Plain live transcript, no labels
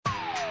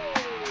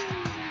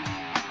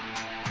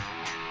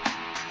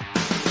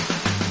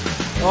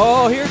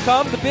Oh, here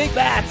come the big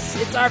bats.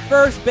 It's our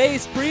first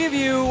base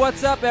preview.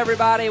 What's up,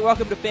 everybody?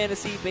 Welcome to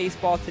Fantasy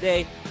Baseball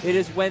Today. It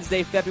is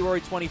Wednesday,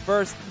 February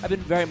 21st. I've been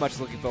very much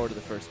looking forward to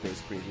the first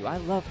base preview. I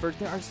love first.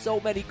 There are so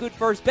many good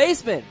first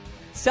basemen.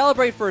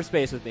 Celebrate first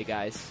base with me,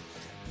 guys.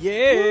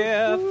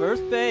 Yeah,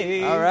 first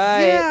base. All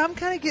right. Yeah, I'm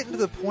kind of getting to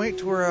the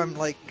point where I'm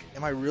like,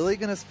 am I really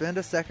going to spend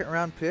a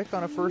second-round pick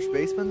on a first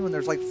baseman when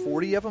there's like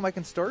 40 of them I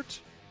can start?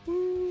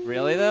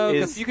 Really, though?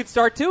 Because you could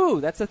start two.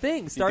 That's the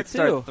thing. Start you could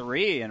start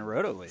three in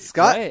Roto League.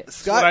 Scott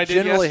That's what I did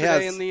generally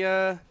yesterday has in the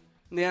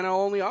NL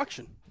only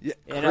auction. Yeah,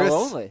 NL Chris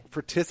only.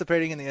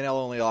 participating in the NL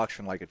only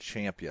auction like a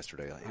champ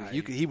yesterday.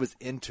 He was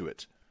into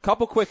it.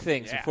 Couple quick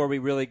things before we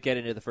really get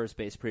into the first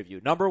base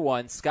preview. Number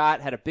one,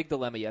 Scott had a big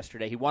dilemma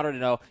yesterday. He wanted to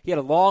know, he had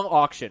a long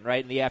auction,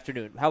 right, in the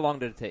afternoon. How long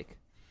did it take?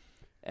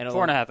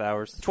 4.5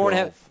 hours.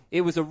 4.5.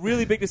 It was a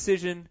really big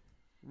decision.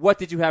 What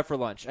did you have for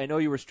lunch? I know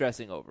you were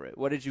stressing over it.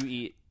 What did you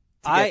eat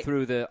to get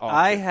through the auction?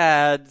 I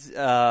had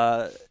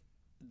the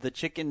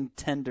chicken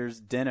tenders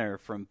dinner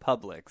from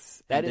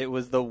Publix. That it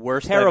was the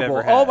worst terrible. I've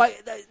ever had. Oh, my.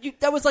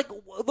 That was like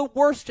the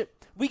worst.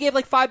 We gave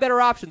like 5 better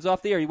options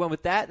off the air. You went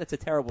with that? That's a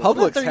terrible.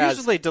 Publix They're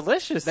usually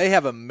delicious. They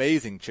have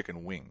amazing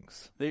chicken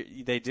wings.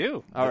 They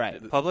do. All right.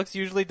 Publix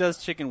usually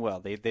does chicken well.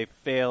 They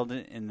failed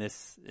in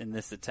this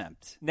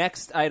attempt.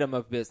 Next item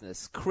of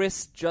business.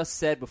 Chris just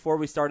said before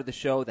we started the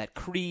show that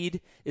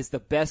Creed is the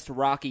best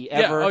Rocky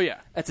ever. Yeah, oh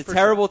yeah. That's a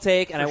terrible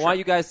take, and I want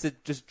you guys to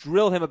just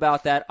drill him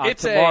about that on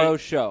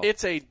tomorrow's show.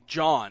 It's a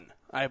John,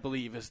 I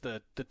believe, is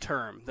the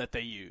term that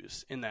they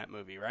use in that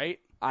movie, right?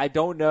 I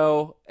don't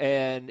know,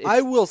 and it's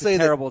I will say a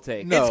that- terrible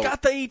take. no. It's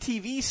got the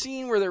ATV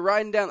scene where they're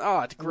riding down. Oh,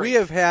 it's great. We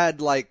have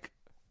had like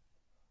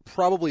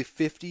probably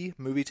 50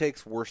 movie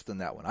takes worse than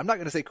that one. I'm not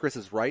going to say Chris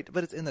is right,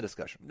 but it's in the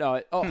discussion.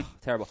 No,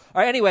 terrible.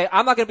 All right, anyway,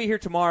 I'm not going to be here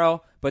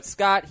tomorrow, but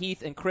Scott,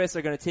 Heath, and Chris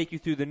are going to take you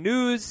through the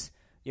news.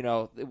 You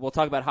know, we'll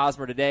talk about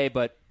Hosmer today,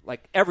 but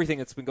like everything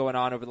that's been going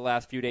on over the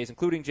last few days,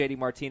 including J.D.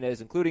 Martinez,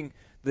 including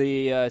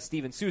the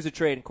Steven Souza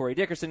trade and Corey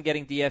Dickerson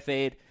getting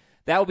DFA'd.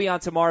 That will be on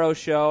tomorrow's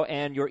show,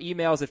 and your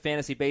emails at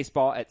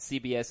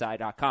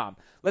fantasybaseball@cbsi.com.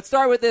 Let's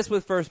start with this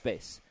with first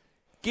base.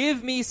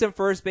 Give me some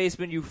first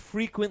basemen you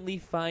frequently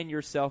find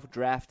yourself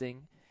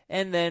drafting,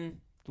 and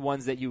then the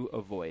ones that you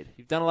avoid.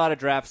 You've done a lot of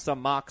drafts,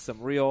 some mock, some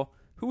real.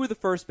 Who are the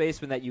first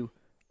basemen that you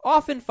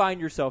often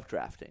find yourself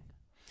drafting?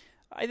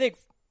 I think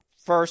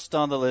first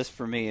on the list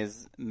for me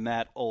is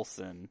Matt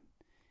Olson.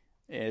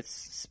 It's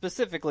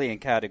specifically in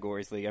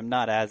categories league. I'm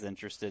not as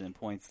interested in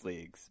points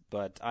leagues,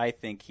 but I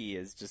think he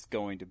is just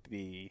going to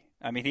be.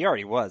 I mean, he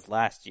already was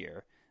last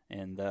year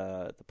in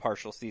the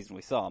partial season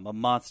we saw him, a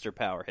monster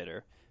power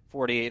hitter.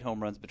 48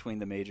 home runs between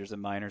the majors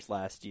and minors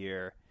last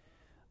year.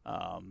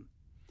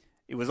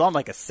 It was on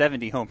like a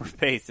 70 homer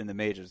pace in the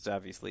majors.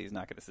 Obviously, he's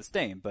not going to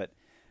sustain, but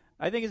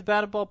I think his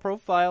batted ball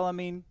profile. I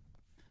mean,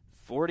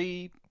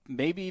 40,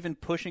 maybe even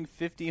pushing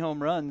 50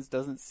 home runs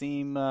doesn't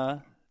seem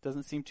too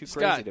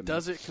Scott, crazy to me.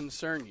 does it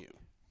concern you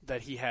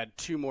that he had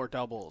 2 more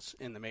doubles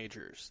in the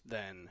majors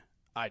than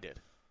I did?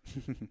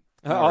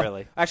 Not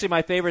really. Actually,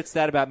 my favorite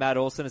stat about Matt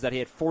Olson is that he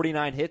had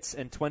 49 hits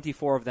and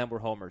 24 of them were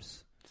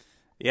homers.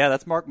 Yeah,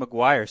 that's Mark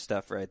McGwire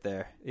stuff right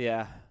there.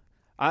 Yeah.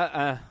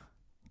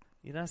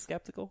 You're not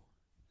skeptical?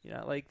 You're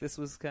not like this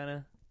was kind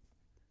of...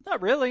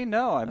 Not really,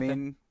 no. I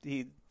mean,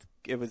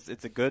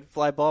 it's a good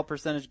fly ball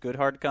percentage, good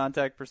hard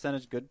contact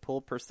percentage, good pull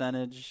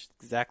percentage,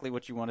 exactly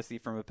what you want to see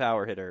from a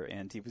power hitter,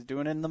 and he was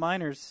doing it in the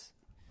minors.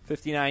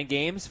 59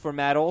 games for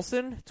Matt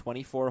Olson,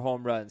 24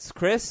 home runs.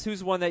 Chris,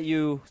 who's one that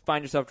you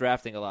find yourself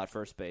drafting a lot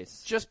first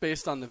base? Just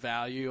based on the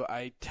value,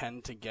 I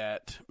tend to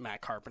get Matt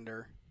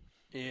Carpenter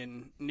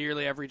in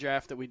nearly every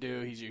draft that we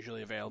do. He's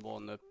usually available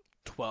in the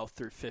 12th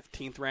through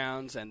 15th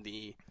rounds, and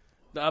the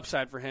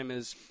upside for him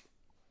is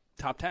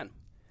top 10.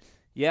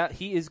 Yeah,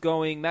 he is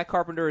going. Matt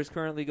Carpenter is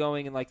currently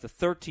going in like the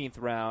 13th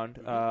round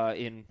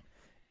in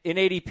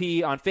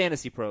ADP on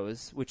Fantasy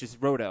Pros, which is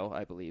Roto,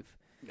 I believe.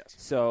 Yes.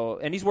 So,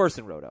 and he's worse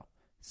than Roto.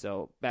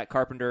 So Matt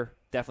Carpenter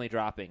definitely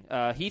dropping.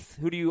 Heath,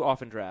 who do you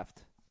often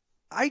draft?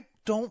 I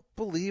don't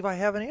believe I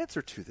have an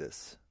answer to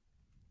this.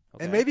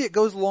 Okay. And maybe it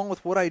goes along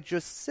with what I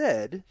just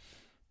said,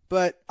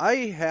 but I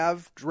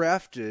have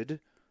drafted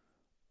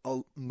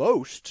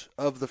most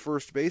of the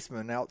first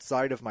basemen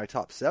outside of my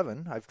top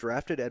 7. I've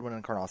drafted Edwin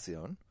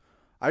Encarnacion.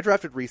 I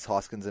drafted Rhys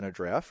Hoskins in a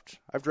draft.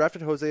 I've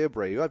drafted Jose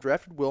Abreu. I've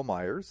drafted Will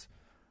Myers.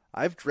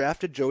 I've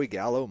drafted Joey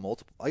Gallo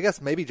multiple. I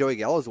guess maybe Joey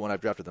Gallo is the one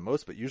I've drafted the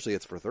most, but usually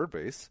it's for third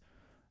base.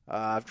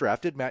 I've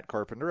drafted Matt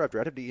Carpenter. I've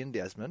drafted Ian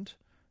Desmond,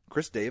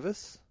 Chris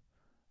Davis.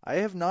 I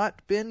have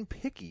not been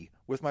picky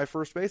with my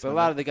first baseman. But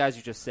a lot of the guys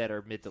you just said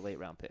are mid to late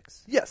round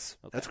picks. Yes,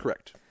 Okay. that's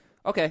correct.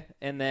 Okay,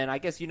 and then I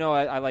guess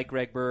I like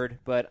Greg Bird,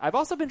 but I've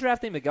also been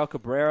drafting Miguel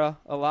Cabrera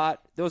a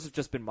lot. Those have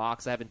just been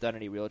mocks. I haven't done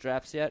any real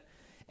drafts yet.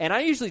 And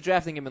I'm usually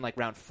drafting him in like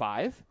round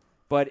 5,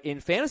 but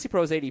in Fantasy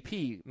Pros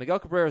ADP, Miguel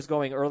Cabrera is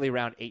going early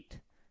round 8.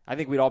 I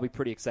think we'd all be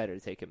pretty excited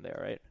to take him there,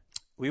 right?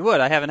 We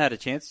would. I haven't had a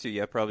chance to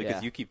yet, probably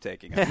because Yeah. you keep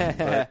taking him.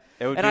 But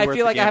it would And be I worth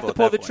feel like I have to gamble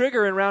pull at the that point.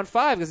 trigger in round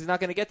 5 because he's not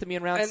going to get to me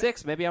in round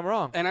 6. Maybe I'm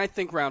wrong. And I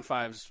think round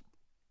 5's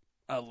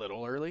a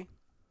little early.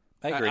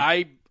 I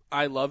agree.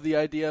 I love the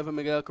idea of a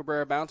Miguel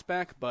Cabrera bounce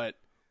back, but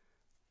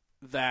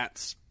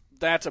that's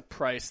a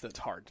price that's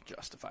hard to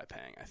justify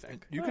paying, I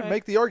think. You can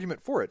make the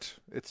argument for it.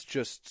 It's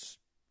just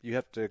you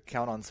have to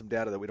count on some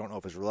data that we don't know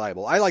if is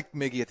reliable. I like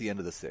Miggy at the end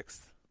of the 6th,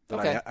 but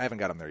Okay. I haven't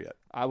got him there yet.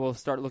 I will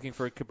start looking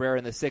for Cabrera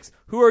in the 6th.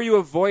 Who are you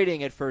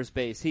avoiding at first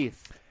base,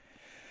 Heath?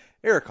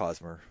 Eric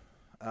Hosmer.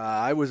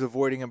 I was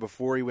avoiding him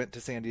before he went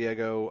to San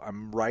Diego.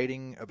 I'm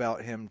writing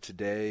about him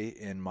today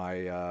in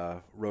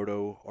my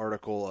Roto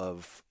article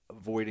of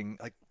avoiding.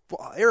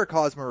 Eric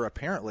Hosmer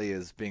apparently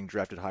is being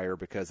drafted higher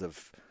because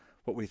of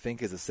what we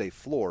think is a safe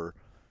floor.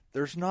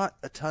 There's not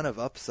a ton of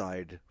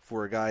upside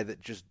for a guy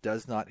that just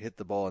does not hit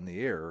the ball in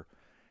the air,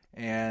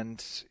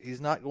 and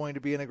he's not going to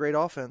be in a great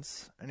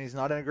offense, and he's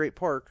not in a great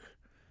park.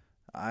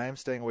 I'm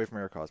staying away from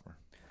Eric Hosmer.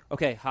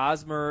 Okay,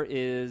 Hosmer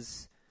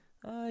is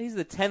he's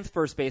the 10th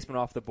first baseman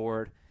off the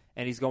board,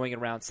 and he's going in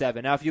round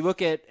 7. Now, if you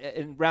look at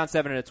in round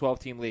 7 in a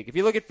 12-team league, if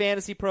you look at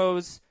Fantasy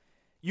Pros,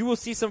 you will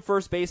see some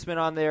first basemen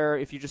on there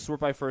if you just sort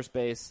by first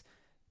base,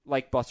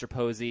 like Buster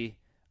Posey,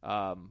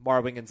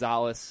 Marwin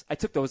Gonzalez. I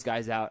took those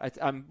guys out.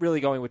 I'm really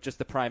going with just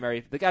the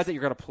guys that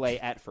you're going to play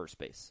at first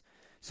base.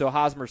 So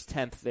Hosmer's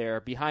 10th there,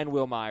 behind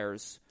Will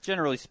Myers.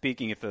 Generally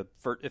speaking, if a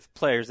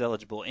player's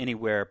eligible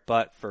anywhere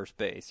but first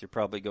base, you're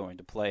probably going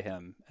to play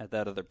him at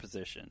that other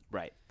position.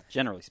 Right.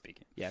 Generally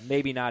speaking. Yeah,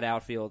 maybe not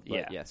outfield, but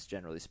Yeah. yes,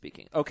 generally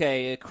speaking.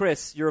 Okay,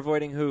 Chris, you're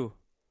avoiding who?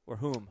 Or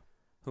whom?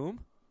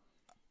 Whom?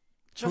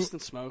 Justin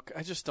Smoke,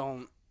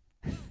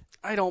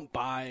 I don't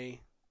buy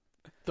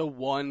the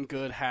one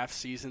good half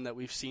season that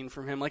we've seen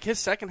from him. Like, his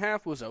second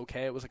half was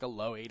okay. It was like a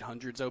low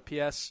 800s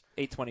OPS.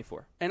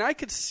 824. And I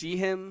could see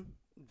him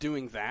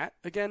doing that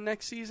again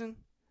next season.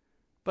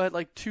 But,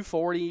 like,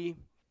 240,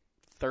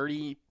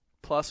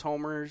 30-plus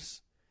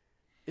homers,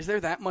 is there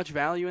that much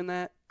value in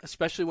that?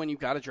 Especially when you've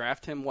got to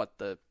draft him,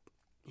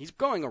 he's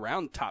going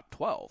around top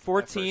 12.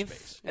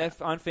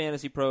 14th on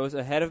Fantasy Pros,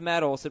 ahead of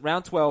Matt Olson.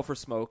 Round 12 for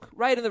Smoke.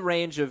 Right in the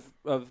range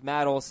of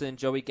Matt Olson,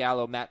 Joey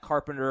Gallo, Matt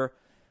Carpenter,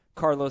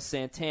 Carlos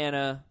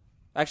Santana.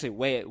 Actually,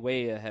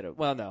 way ahead of...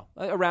 Well, no.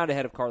 Around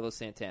ahead of Carlos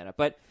Santana.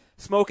 But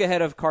Smoke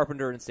ahead of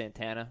Carpenter and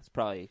Santana. It's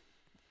probably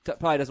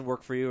doesn't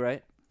work for you,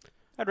 right?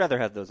 I'd rather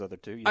have those other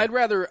two. Yeah. I'd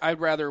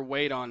rather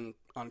wait on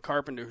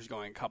Carpenter, who's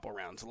going a couple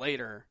rounds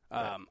later.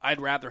 Right. I'd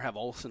rather have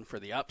Olson for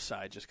the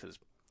upside just because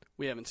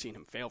we haven't seen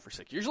him fail for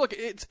 6 years. Look,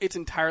 it's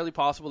entirely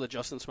possible that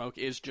Justin Smoke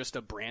is just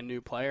a brand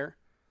new player.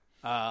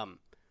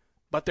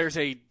 But there's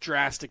a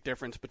drastic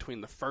difference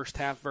between the first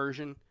half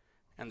version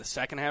and the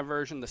second half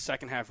version. The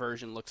second half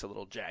version looks a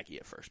little jaggy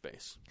at first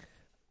base.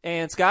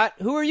 And Scott,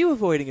 who are you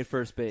avoiding at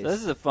first base? So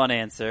this is a fun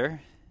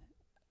answer.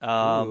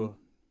 I'm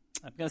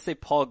going to say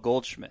Paul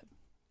Goldschmidt.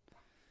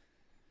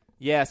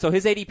 Yeah, so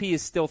his ADP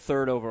is still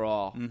 3rd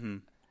overall. Mm-hmm.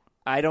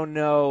 I don't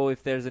know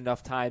if there's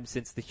enough time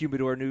since the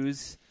Humidor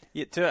news.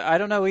 Yeah, I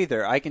don't know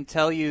either. I can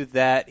tell you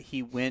that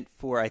he went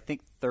for, I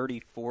think,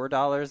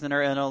 $34 in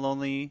our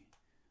NL-only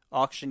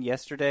auction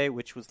yesterday,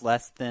 which was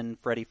less than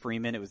Freddie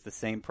Freeman. It was the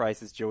same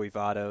price as Joey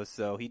Votto,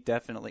 so he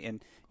definitely,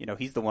 and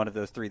he's the one of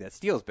those three that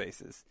steals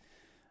bases,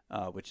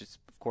 which is,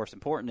 of course,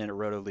 important in a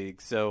Roto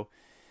League. So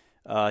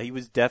he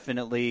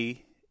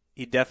definitely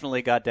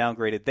got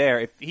downgraded there.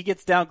 If he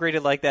gets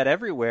downgraded like that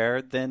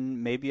everywhere,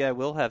 then maybe I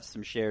will have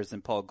some shares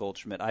in Paul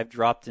Goldschmidt. I've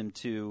dropped him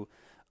to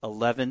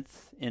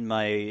 11th in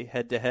my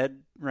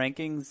head-to-head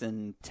rankings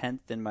and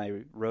 10th in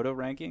my Roto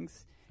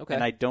rankings. Okay.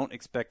 And I don't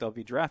expect I'll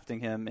be drafting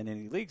him in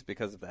any leagues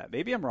because of that.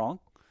 Maybe I'm wrong.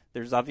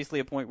 There's obviously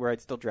a point where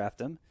I'd still draft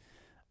him.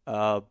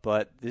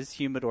 But this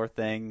Humidor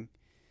thing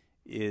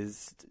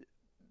is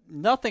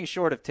nothing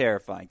short of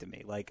terrifying to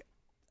me. Like,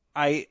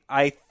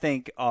 I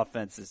think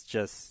offense is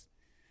just...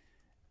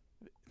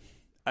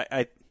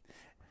 It's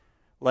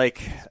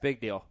a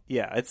big deal.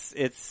 Yeah,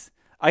 it's.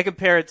 I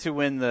compare it to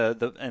when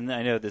and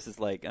I know this is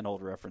like an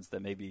old reference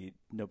that maybe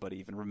nobody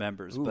even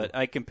remembers, but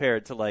I compare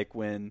it to like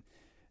when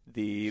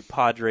the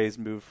Padres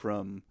moved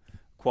from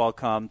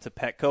Qualcomm to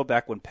Petco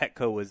back when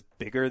Petco was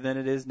bigger than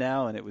it is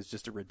now, and it was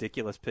just a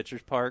ridiculous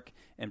pitcher's park.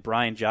 And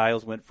Brian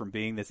Giles went from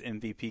being this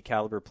MVP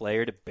caliber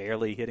player to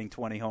barely hitting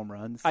 20 home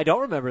runs. I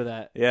don't remember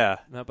that. Yeah.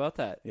 How about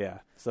that? Yeah.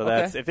 So Okay.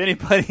 that's if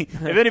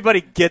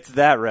anybody gets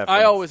that reference.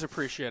 I always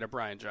appreciate a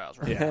Brian Giles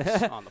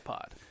reference on the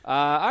pod.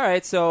 All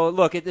right, so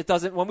look, it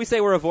doesn't. When we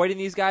say we're avoiding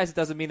these guys, it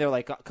doesn't mean they're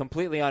like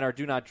completely on our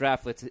do not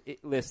draft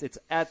list. It's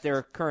at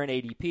their current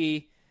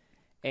ADP,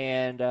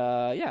 and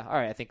yeah, all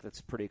right, I think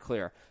that's pretty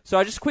clear.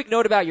 So just a quick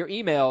note about your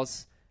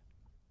emails.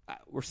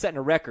 We're setting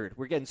a record.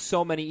 We're getting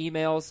so many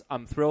emails.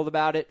 I'm thrilled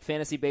about it.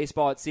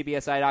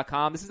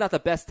 FantasyBaseball@cbsi.com. This is not the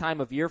best time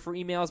of year for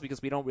emails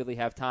because we don't really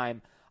have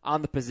time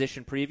on the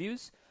position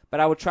previews. But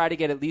I will try to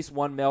get at least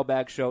one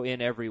mailbag show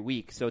in every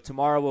week. So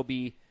tomorrow will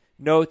be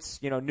notes,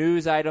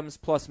 news items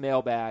plus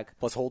mailbag.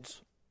 Plus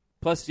holds.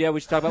 Plus, yeah, we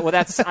should talk about. Well,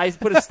 that's I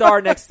put a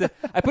star next to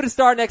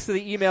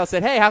the email.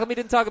 Said, hey, how come we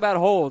didn't talk about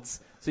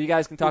holds? So you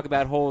guys can talk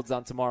about holds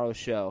on tomorrow's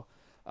show.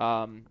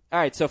 All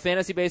right, so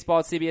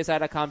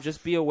FantasyBaseball@cbsi.com.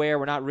 Just be aware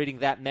we're not reading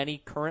that many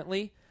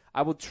currently.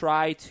 I will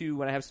try to,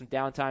 when I have some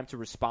downtime, to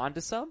respond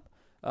to some.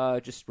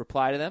 Just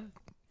reply to them.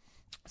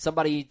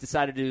 somebody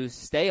decided to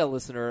stay a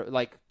listener,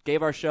 like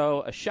gave our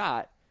show a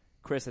shot.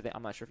 Chris,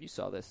 I'm not sure if you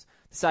saw this,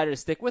 decided to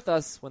stick with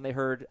us when they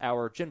heard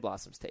our Gin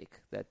Blossoms take,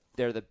 that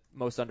they're the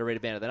most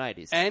underrated band of the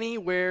 90s.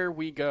 Anywhere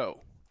we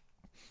go,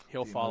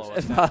 he'll follow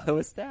us. Follow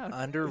us down.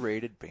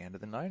 Underrated band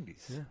of the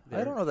 90s. Yeah,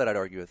 I don't know that I'd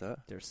argue with that.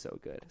 They're so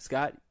good.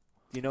 Scott,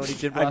 do you know any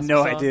Gin I have Blossoms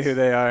no songs? idea who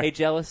they are. Hey,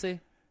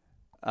 Jealousy?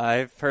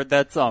 I've heard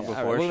that song All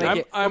before. right,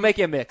 sure. we'll make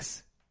you a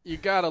mix. You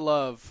gotta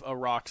love a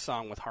rock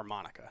song with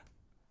harmonica.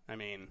 I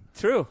mean,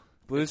 True.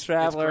 Blues it's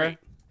Traveler. great.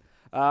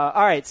 All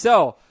right,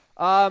 so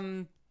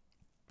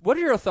what are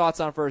your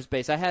thoughts on first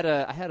base? I had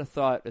a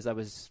thought as I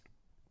was,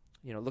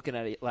 looking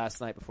at it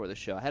last night before the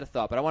show. I had a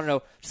thought, but I want to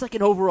know just like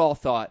an overall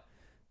thought,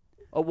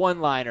 a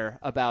one-liner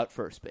about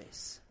first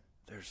base.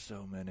 There's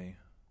so many.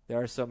 There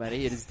are so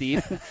many. It is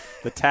deep.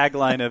 The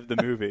tagline of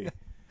the movie,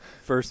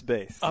 First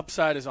Base.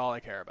 Upside is all I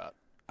care about.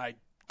 I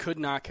could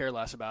not care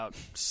less about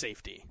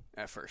safety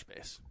at first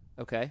base.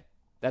 Okay,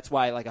 that's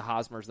why like a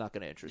Hosmer is not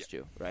going to interest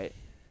you, right?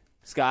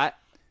 Scott.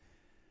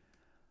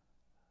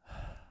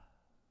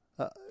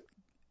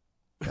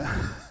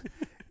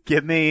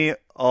 Give me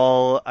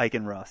all I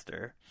can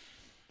roster,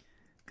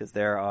 because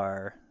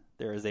there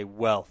is a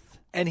wealth.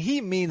 And he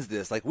means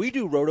this. Like, we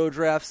do roto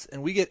drafts,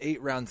 and we get 8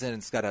 rounds in,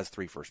 and Scott has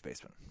 3 first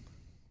basemen.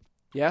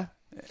 Yeah,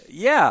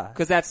 Yeah,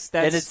 because that's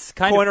And it's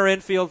kind corner,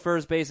 infield,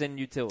 first base, and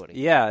utility.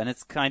 yeah, and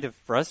it's kind of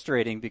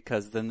frustrating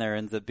because then there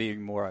ends up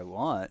being more I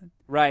want.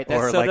 Right.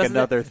 Or so like doesn't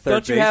another it, third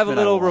Don't you have a baseman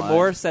I little want.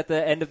 remorse at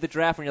the end of the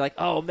draft when you're like,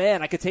 oh,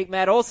 man, I could take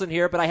Matt Olson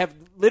here, but I have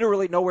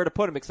literally nowhere to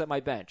put him except my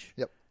bench.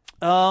 Yep.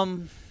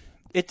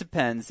 It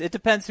depends. It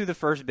depends who the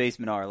first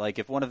basemen are. Like,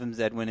 if one of them's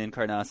Edwin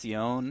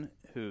Encarnacion,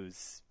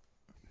 who's,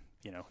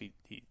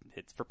 he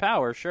hits for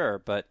power, sure,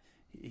 but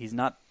he's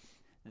not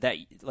that,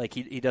 like,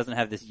 he doesn't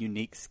have this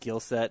unique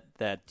skill set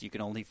that you can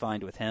only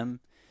find with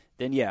him,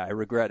 then yeah, I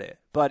regret it.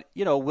 But,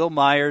 Will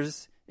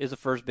Myers is a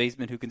first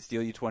baseman who can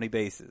steal you 20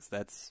 bases.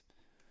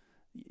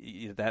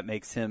 That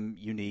makes him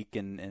unique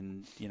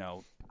and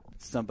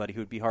somebody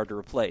who'd be hard to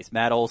replace.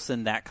 Matt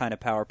Olson, that kind of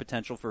power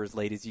potential for as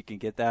late as you can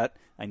get that.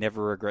 I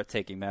never regret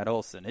taking Matt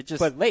Olson.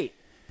 But late.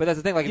 But that's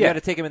the thing. Like, if you had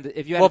to take him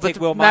if you had to take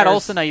Will Matt Myers,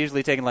 Olson, I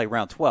usually take in like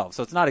round 12,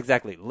 so it's not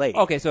exactly late.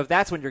 Okay, so if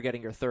that's when you're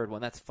getting your third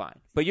one, that's fine.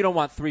 But you don't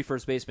want 3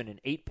 first basemen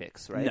and 8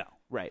 picks, right? No.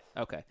 Right.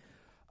 Okay.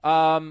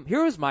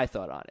 Here was my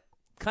thought on it.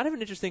 Kind of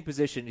an interesting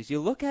position is you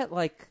look at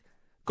like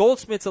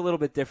Goldschmidt's a little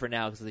bit different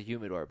now because of the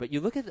humidor, but you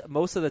look at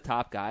most of the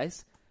top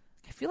guys.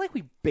 I feel like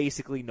we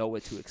basically know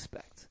what to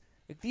expect.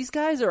 Like, these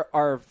guys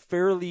are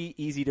fairly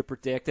easy to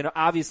predict, and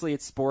obviously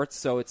it's sports,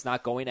 so it's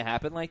not going to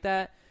happen like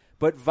that.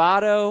 But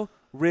Votto,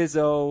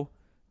 Rizzo,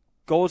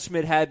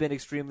 Goldschmidt had been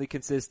extremely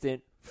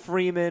consistent.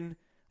 Freeman,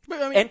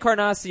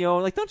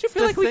 Encarnacion. Like, don't you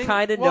feel like we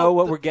kind of know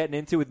what we're getting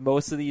into with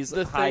most of these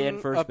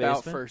high-end first basemen? The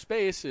thing about first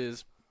base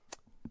is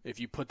if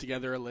you put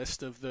together a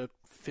list of the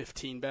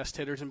 15 best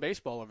hitters in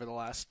baseball over the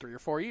last 3 or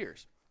 4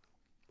 years,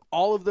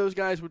 all of those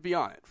guys would be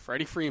on it.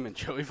 Freddie Freeman,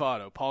 Joey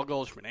Votto, Paul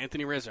Goldschmidt,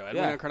 Anthony Rizzo,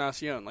 Edwin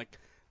Encarnacion. Like,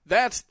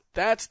 that's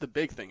the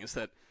big thing, is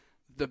that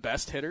the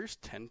best hitters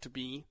tend to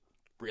be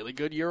really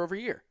good year over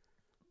year.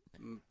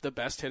 The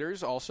best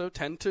hitters also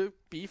tend to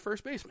be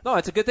first basemen. No,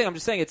 it's a good thing. I'm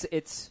just saying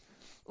it's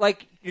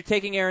like you're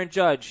taking Aaron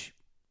Judge.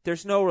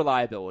 There's no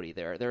reliability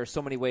there. There are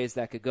so many ways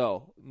that could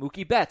go.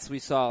 Mookie Betts, we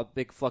saw a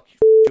big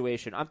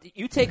fluctuation.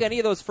 You take any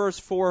of those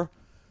first 4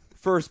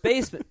 first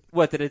basemen.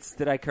 What,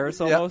 did I curse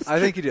almost? Yeah, I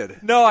think you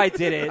did. No, I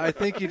didn't. I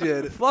think you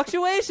did.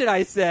 Fluctuation,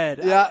 I said.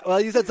 Yeah, well,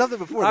 you said something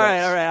before All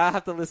that. right. I'll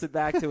have to listen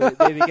back to it.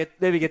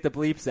 Maybe get the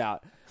bleeps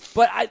out.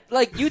 But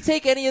you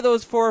take any of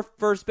those 4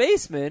 first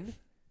basemen,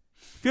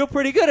 feel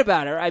pretty good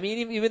about it. I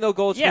mean, even though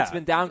Goldschmidt's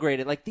been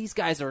downgraded, like, these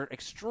guys are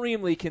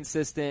extremely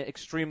consistent,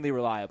 extremely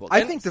reliable.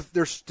 I think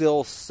there's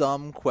still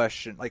some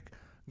question. Like,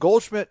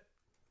 Goldschmidt,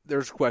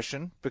 there's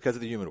question because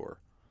of the humidor.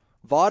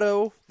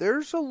 Votto,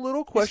 there's a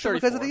little question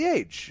because of the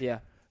age. Yeah.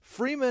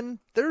 Freeman,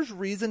 there's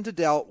reason to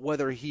doubt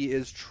whether he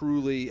is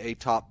truly a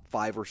top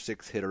 5 or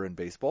 6 hitter in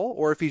baseball,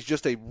 or if he's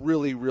just a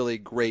really, really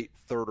great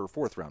 3rd or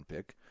 4th round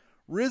pick.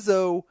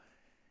 Rizzo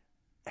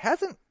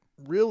hasn't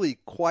really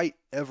quite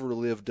ever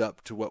lived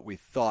up to what we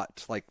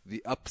thought, like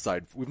the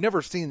upside. We've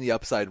never seen the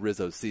upside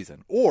Rizzo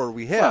season, or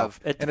we have,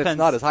 and it's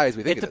not as high as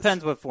we think it is. It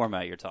depends what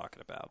format you're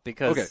talking about,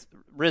 because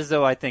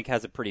Rizzo, I think,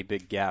 has a pretty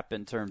big gap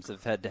in terms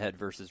of head-to-head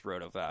versus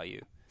roto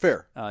value.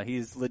 Fair.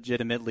 He's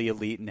legitimately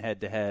elite in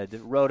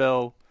head-to-head.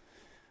 Roto,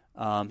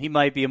 he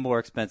might be a more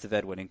expensive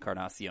Edwin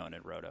Encarnacion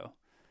in roto,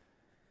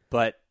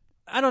 but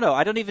I don't know.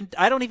 I don't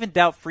even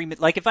doubt Freeman.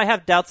 Like, if I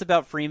have doubts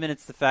about Freeman,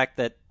 it's the fact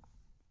that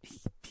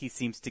he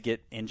seems to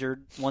get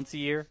injured once a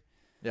year.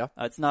 Yeah.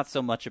 It's not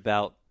so much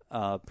about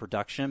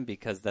production,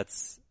 because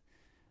that's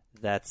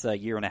a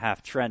 1.5-year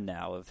trend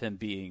now of him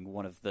being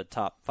one of the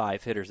top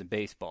 5 hitters in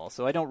baseball.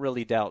 So I don't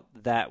really doubt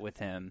that with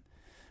him.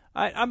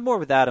 I'm more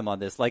with Adam on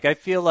this. Like, I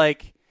feel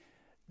like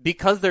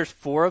because there's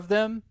 4 of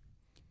them,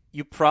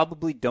 you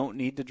probably don't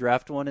need to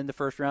draft one in the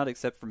first round,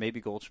 except for maybe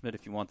Goldschmidt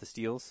if you want the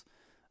steals.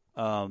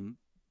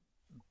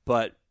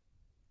 But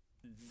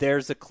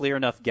there's a clear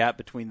enough gap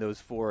between those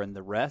 4 and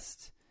the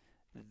rest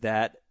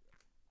that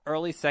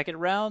early second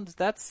rounds,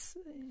 that's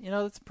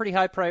that's a pretty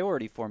high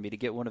priority for me to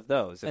get one of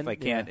those. If I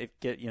can't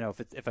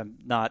if I'm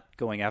not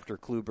going after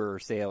Kluber or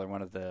Sale or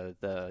one of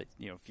the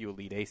few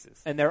elite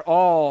aces. And they're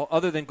all,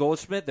 other than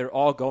Goldschmidt, they're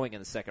all going in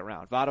the second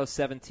round. Votto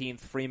 17th,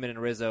 Freeman and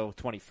Rizzo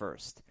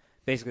 21st.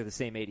 Basically the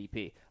same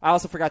ADP. I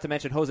also forgot to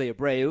mention Jose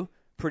Abreu,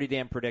 pretty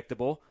damn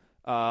predictable.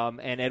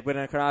 And Edwin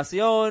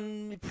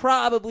Encarnacion,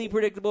 probably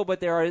predictable, but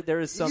there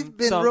are some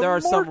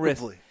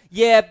risk.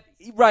 Yeah,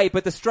 right,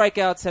 but the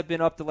strikeouts have been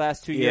up the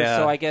last 2 years,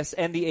 so I guess,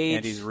 and the age.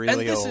 And he's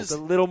really old. Is a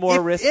little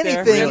more risk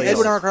anything, there. Really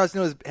Edwin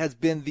Encarnacion has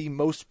been the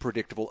most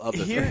predictable of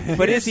the three.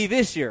 But is he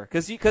this year?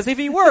 Because if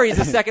he were, he's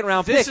a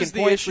second-round pick. This is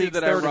the issue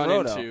that I run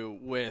Roto. into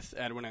with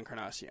Edwin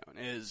Encarnacion,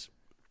 is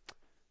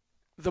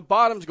the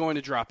bottom's going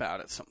to drop out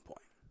at some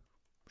point.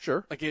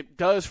 Sure. Like it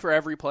does for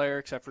every player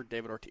except for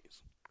David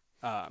Ortiz.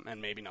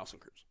 And maybe Nelson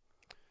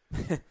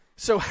Cruz.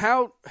 So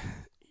how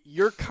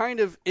you're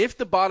if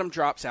the bottom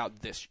drops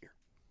out this year,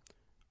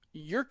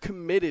 you're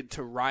committed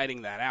to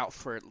riding that out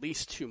for at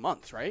least 2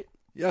 months, right?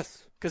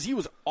 Yes. Because he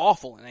was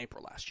awful in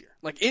April last year.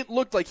 Like it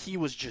looked like he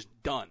was just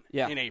done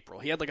in April.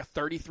 He had like a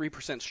 33%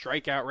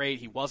 strikeout rate.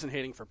 He wasn't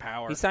hitting for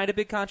power. He signed a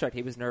big contract.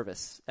 He was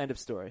nervous. End of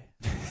story.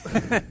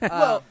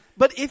 Well,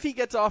 but if he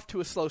gets off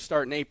to a slow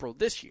start in April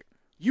this year,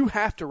 you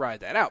have to ride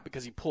that out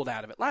because he pulled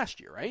out of it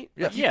last year, right?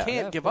 Yeah. Like, you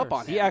can't give up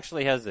on him. He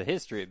actually has a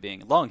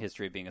long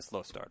history of being a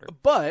slow starter.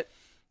 But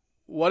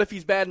what if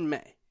he's bad in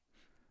May?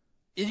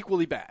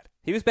 Equally bad.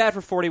 He was bad for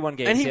 41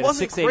 games. And he had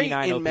wasn't a great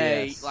 689 in OPS.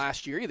 May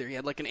last year either. He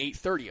had like an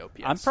 830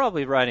 OPS. I'm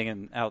probably riding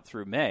him out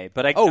through May,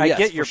 but I yes,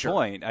 get your for sure.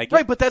 point.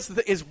 Right, but that's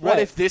what Right.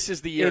 if this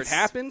is the year it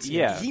happens?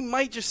 Yeah. He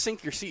might just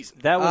sink your season.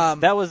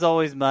 That was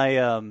always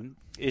my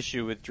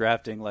issue with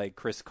drafting like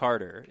Chris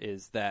Carter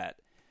is that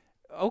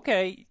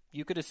okay,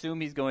 you could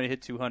assume he's going to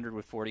hit 200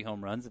 with 40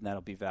 home runs and that'll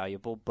be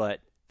valuable, but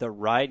the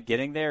ride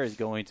getting there is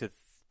going to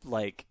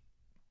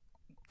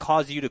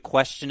cause you to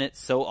question it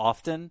so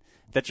often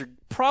that you're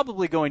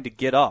probably going to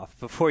get off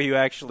before you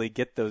actually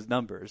get those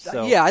numbers.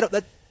 So Yeah, I don't.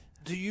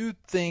 Do you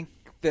think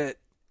that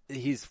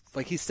he's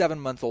 7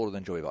 months older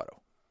than Joey Votto?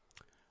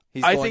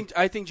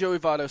 I think Joey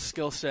Votto's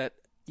skill set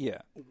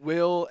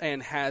will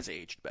and has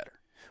aged better.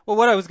 Well,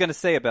 what I was going to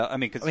say about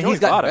because he's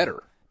gotten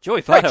better.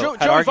 Joey Votto, Right, had Joey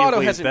arguably Votto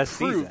his has best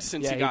improved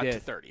season. since he got he to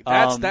did. 30.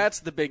 That's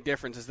the big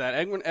difference is that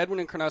Edwin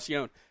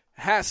Encarnacion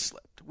has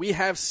slipped. We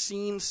have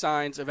seen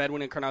signs of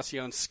Edwin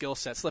Encarnacion's skill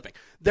set slipping.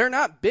 They're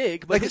not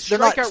big, but his they're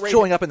not strikeout rate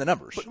showing up in the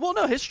numbers.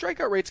 no, his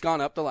strikeout rate's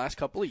gone up the last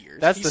couple of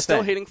years. That's He's the still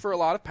thing. hitting for a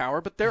lot of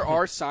power, but there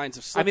are signs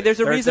of slipping. There's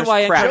a reason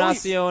why cracks.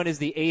 Encarnacion is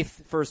the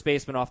 8th first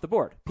baseman off the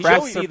board.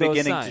 Cracks see are those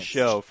beginning to signs.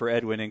 show for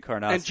Edwin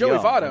Encarnacion. And Joey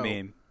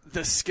Votto,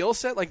 the skill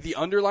set, like the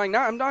underlying.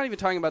 Now, I'm not even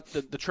talking about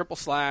the triple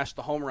slash,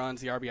 the home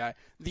runs, the RBI.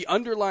 The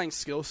underlying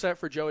skill set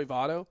for Joey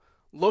Votto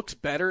looks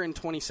better in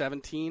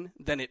 2017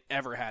 than it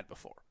ever had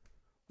before.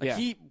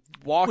 He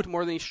walked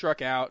more than he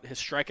struck out. His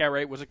strikeout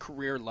rate was a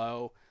career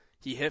low.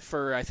 He hit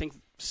for, I think,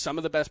 some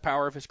of the best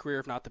power of his career,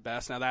 if not the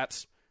best. Now,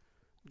 that's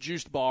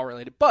juiced ball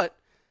related. But,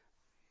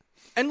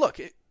 and look,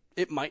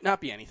 it might not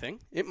be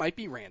anything. It might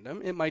be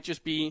random. It might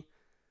just be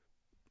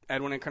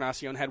Edwin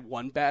Encarnacion had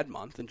one bad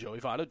month and Joey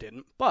Votto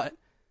didn't. But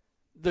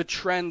the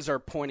trends are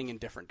pointing in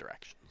different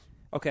directions.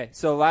 Okay,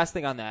 so last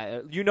thing on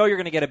that. You're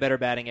going to get a better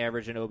batting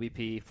average in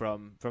OBP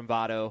from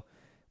Votto.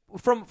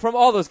 From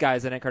all those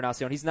guys at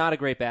Encarnacion, he's not a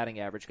great batting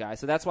average guy,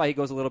 so that's why he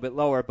goes a little bit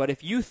lower. But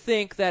if you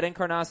think that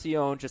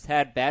Encarnacion just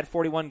had bad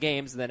 41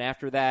 games, and then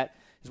after that,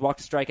 his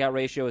walk-to-strikeout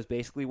ratio is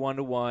basically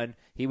 1-to-1,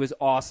 he was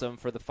awesome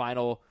for the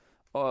final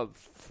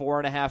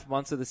 4.5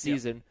 months of the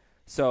season. Yeah.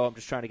 So I'm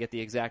just trying to get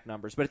the exact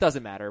numbers, but it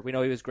doesn't matter. We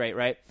know he was great,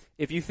 right?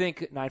 If you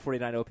think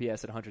 949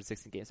 OPS at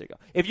 116 games, there you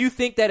go. If you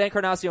think that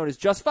Encarnacion is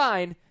just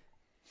fine,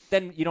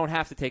 then you don't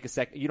have to take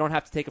You don't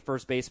have to take a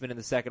first baseman in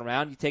the second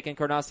round. You take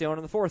Encarnacion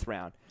in the fourth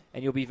round,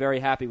 and you'll be very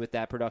happy with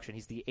that production.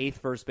 He's the 8th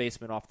first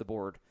baseman off the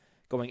board,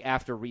 going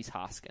after Rhys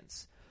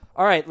Hoskins.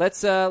 All right,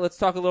 let's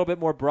talk a little bit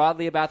more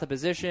broadly about the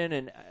position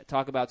and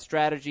talk about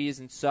strategies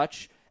and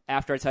such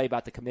after I tell you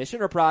about the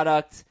commissioner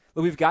product.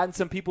 We've gotten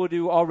some people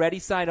to already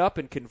sign up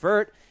and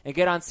convert and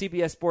get on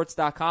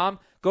CBSSports.com.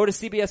 Go to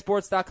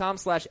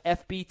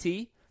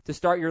CBSSports.com/FBT to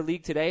start your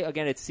league today.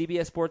 Again, it's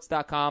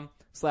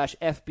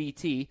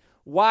CBSSports.com/FBT.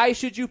 Why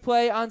should you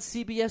play on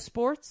CBS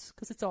Sports?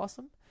 Because it's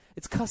awesome.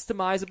 It's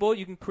customizable.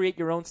 You can create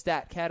your own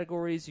stat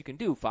categories. You can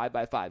do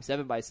 5x5,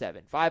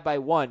 7x7,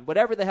 5x1,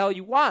 whatever the hell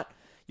you want.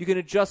 You can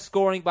adjust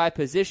scoring by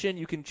position.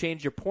 You can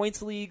change your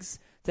points leagues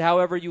to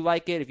however you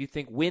like it. If you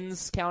think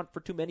wins count for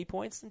too many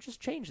points, then just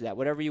change that,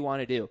 whatever you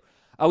want to do.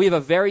 We have a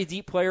very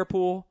deep player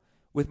pool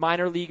with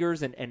minor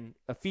leaguers and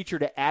a feature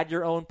to add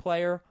your own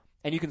player.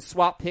 And you can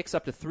swap picks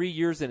up to 3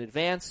 years in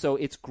advance, so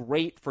it's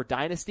great for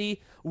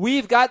Dynasty.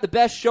 We've got the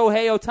best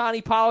Shohei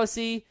Ohtani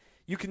policy.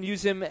 You can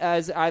use him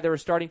as either a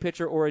starting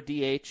pitcher or a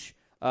DH.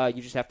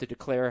 You just have to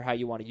declare how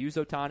you want to use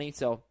Ohtani,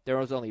 so there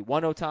was only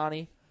one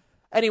Ohtani.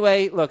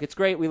 Anyway, look, it's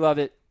great. We love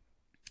it.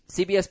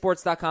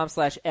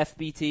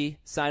 CBSSports.com/FBT.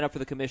 Sign up for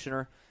the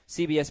commissioner.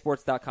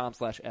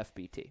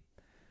 CBSSports.com/FBT.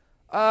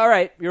 All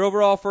right, your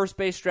overall first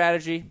base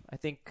strategy. I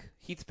think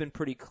Heath's been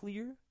pretty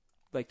clear.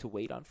 like to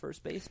wait on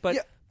first base, but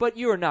Yeah. but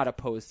you are not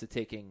opposed to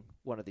taking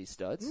one of these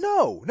studs.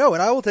 No,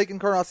 and I will take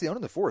Encarnacion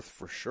in the 4th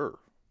for sure.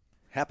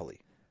 Happily.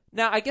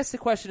 Now, I guess the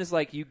question is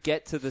like you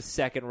get to the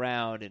second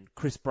round and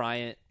Chris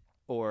Bryant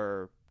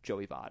or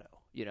Joey Votto,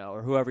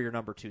 or whoever your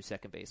number 2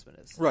 second baseman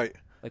is. Right.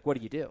 Like, what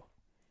do you do?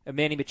 And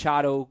Manny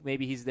Machado,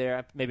 maybe he's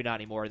there, maybe not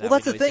anymore. Well, that's we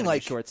the know he's thing. gonna be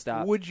Like,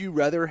 shortstop. would you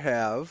rather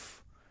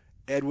have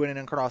Edwin and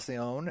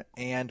Encarnacion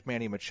and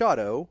Manny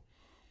Machado,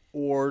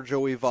 or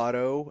Joey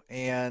Votto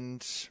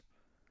and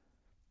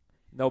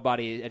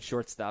Nobody at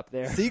shortstop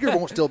there. Seager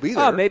won't still be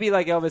there? Oh, maybe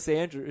like Elvis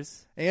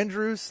Andrews.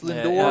 Andrews,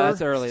 Yeah, Lindor.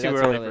 that's early. It's too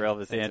That's early early for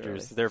Elvis That's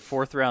Andrews. early. Their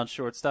 4th round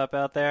shortstop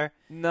out there.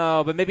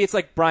 No, but maybe it's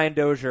like Brian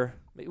Dozier.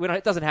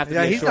 It doesn't have to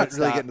Yeah, be a he's not shortstop.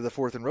 really getting to the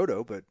 4th in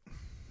Roto, but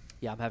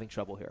Yeah, I'm having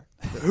trouble here.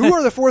 who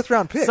are the 4th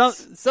round picks?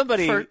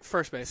 Somebody,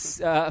 First base.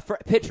 For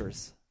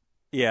pitchers.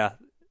 yeah,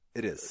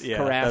 It is. yeah,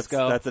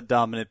 Carrasco. That's a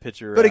dominant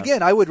pitcher. But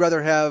again, I would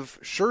rather have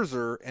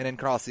Scherzer and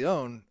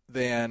Encarnacion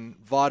than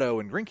Votto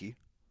and Greinke.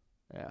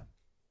 Yeah.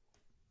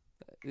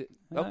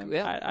 Okay,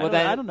 I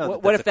then, don't know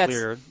that What that's if a that's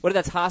clear- what if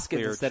that's Hoskins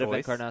clear instead of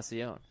choice.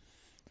 Encarnacion?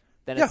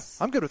 Then Yeah, it's,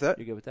 I'm good with that.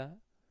 you're good with that.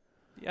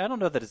 I don't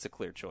know that it's a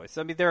clear choice.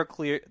 I mean,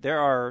 there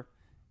are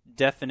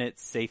definite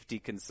safety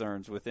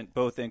concerns within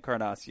both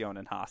Encarnacion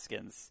and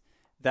Hoskins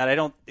that I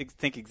don't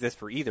think exist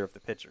for either of the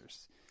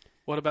pitchers.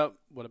 What about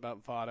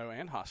Votto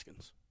and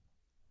Hoskins?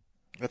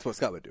 That's what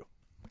Scott would do.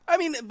 I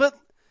mean, but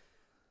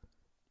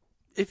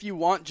if you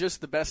want just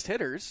the best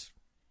hitters,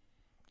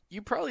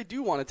 you probably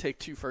do want to take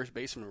 2 first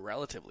basemen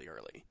relatively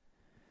early,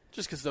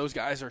 just because those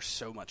guys are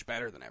so much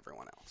better than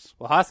everyone else.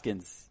 Well,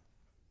 Hoskins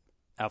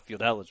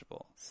outfield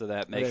eligible, so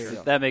that makes There you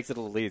go. that makes it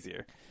a little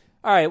easier.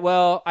 All right.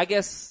 Well, I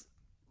guess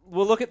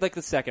we'll look at like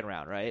the second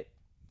round, right?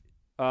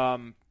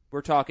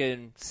 We're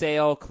talking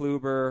Sale,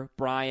 Kluber,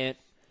 Bryant,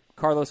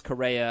 Carlos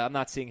Correa. I'm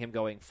not seeing him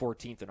going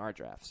 14th in our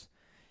drafts.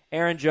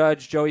 Aaron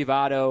Judge, Joey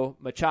Votto,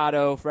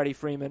 Machado, Freddie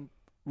Freeman,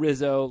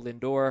 Rizzo,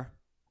 Lindor.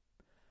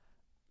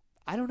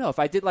 I don't know. If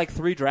I did like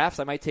 3 drafts,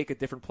 I might take a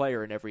different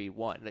player in every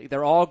one. Like,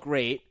 they're all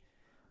great.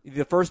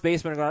 The first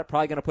basemen are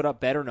probably going to put up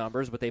better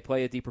numbers, but they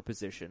play a deeper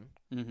position.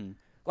 Mm-hmm.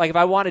 Like, if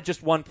I wanted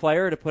just one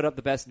player to put up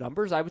the best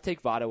numbers, I would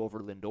take Votto over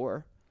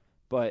Lindor.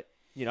 But,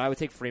 I would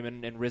take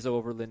Freeman and Rizzo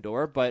over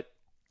Lindor, but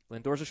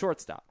Lindor's a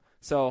shortstop.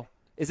 So,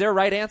 is there a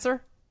right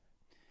answer?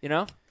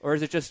 Or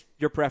is it just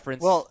your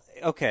preference? Well,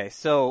 okay,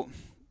 so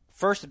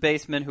first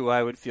baseman who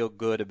I would feel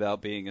good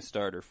about being a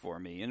starter for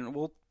me, and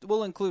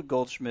we'll include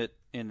Goldschmidt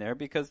in there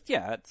because,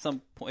 yeah, at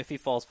some point, if he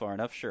falls far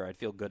enough, sure, I'd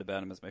feel good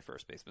about him as my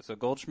first baseman. So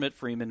Goldschmidt,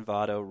 Freeman,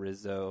 Votto,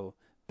 Rizzo,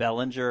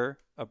 Bellinger,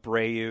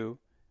 Abreu,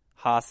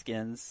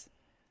 Hoskins,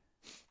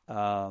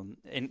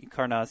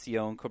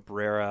 Encarnacion,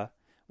 Cabrera,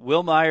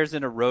 Will Myers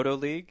in a Roto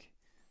League,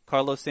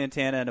 Carlos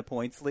Santana in a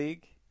points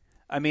league.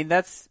 I mean,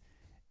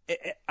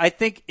 I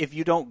think if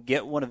you don't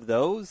get one of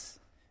those,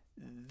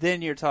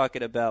 then you're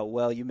talking about,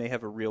 well, you may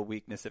have a real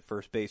weakness at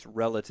first base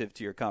relative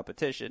to your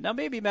competition. Now,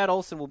 maybe Matt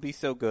Olson will be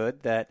so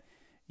good that,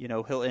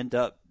 he'll end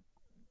up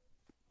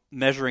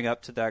measuring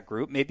up to that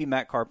group. Maybe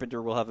Matt Carpenter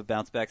will have a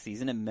bounce-back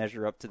season and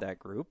measure up to that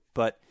group,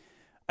 but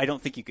I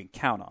don't think you can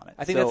count on it.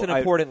 I think that's an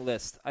important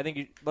list. I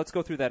think let's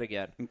go through that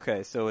again.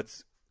 Okay, so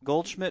it's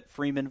Goldschmidt,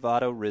 Freeman,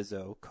 Votto,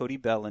 Rizzo, Cody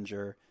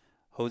Bellinger,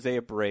 Jose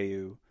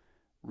Abreu,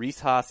 Rhys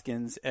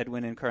Hoskins,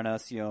 Edwin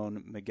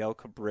Encarnacion, Miguel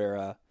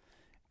Cabrera,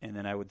 and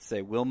then I would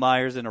say Will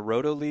Myers in a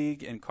Roto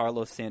League and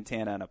Carlos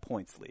Santana in a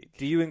points league.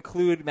 Do you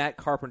include Matt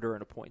Carpenter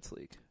in a points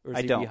league? Or is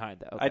I he don't.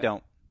 behind that? Okay. I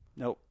don't.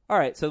 Nope. All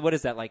right, so what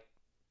is that, like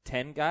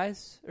 10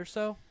 guys or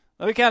so?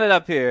 Let me count it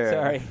up here.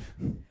 Sorry.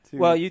 2.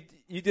 Well, you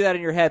do that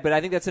in your head, but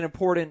I think that's an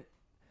important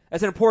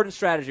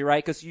strategy,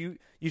 right? Because you're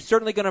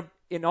certainly going to,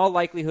 in all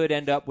likelihood,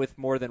 end up with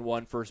more than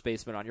one first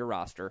baseman on your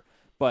roster.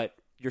 But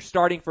you're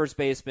starting first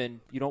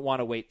baseman, you don't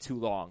want to wait too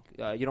long.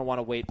 You don't want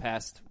to wait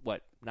past,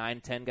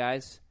 9, 10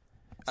 guys?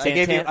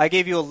 I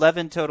gave you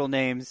 11 total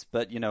names,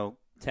 but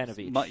 10 of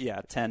each.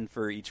 10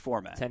 for each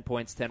format. 10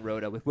 points, 10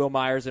 Roto, with Will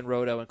Myers in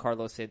Roto and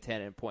Carlos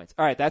Santana in points.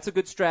 All right, that's a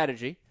good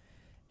strategy.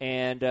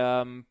 And,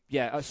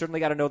 I certainly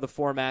got to know the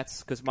formats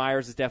because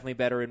Myers is definitely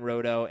better in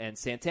Roto and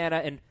Santana.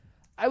 And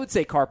I would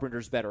say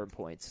Carpenter's better in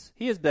points.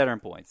 He is better in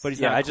points. But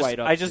he's not quite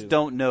up I just to-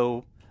 don't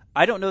know.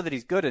 I don't know that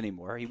he's good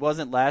anymore. He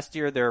wasn't last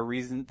year. There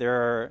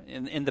are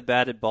in the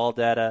batted ball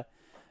data,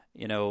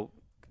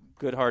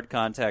 good hard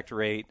contact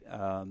rate,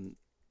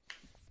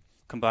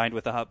 combined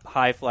with a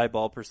high fly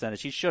ball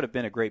percentage. He should have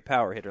been a great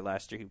power hitter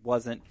last year. He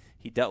wasn't.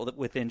 He dealt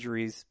with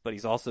injuries, but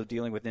he's also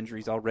dealing with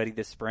injuries already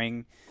this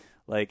spring.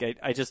 Like,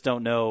 I just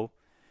don't know.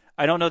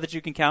 I don't know that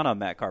you can count on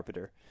Matt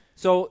Carpenter.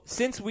 So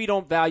since we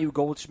don't value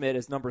Goldschmidt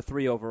as number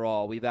 3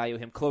 overall, we value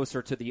him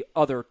closer to the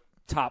other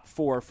top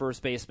 4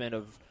 first basemen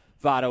of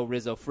Votto,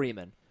 Rizzo,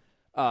 Freeman.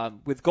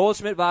 With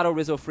Goldschmidt, Votto,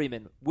 Rizzo,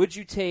 Freeman, would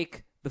you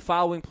take the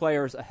following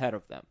players ahead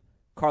of them?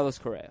 Carlos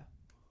Correa.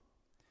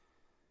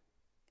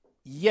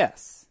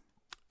 Yes.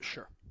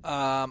 Sure.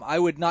 I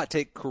would not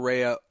take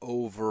Correa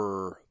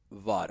over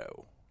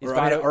Votto. Is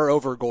Or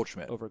over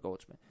Goldschmidt. Over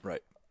Goldschmidt.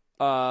 Right.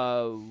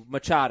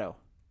 Machado.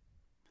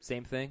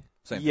 Same thing?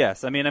 Same.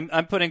 Yes. I mean,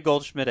 I'm putting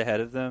Goldschmidt ahead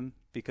of them,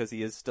 because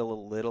he is still a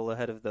little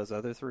ahead of those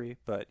other three.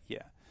 But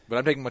yeah, But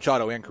I'm taking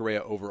Machado and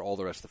Correa over all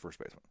the rest of the first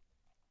basemen.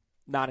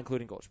 Not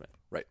including Goldschmidt.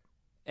 Right.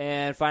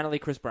 And finally,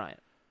 Chris Bryant.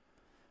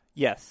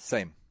 yes,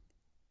 Same.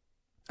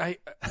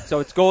 So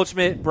it's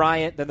Goldschmidt,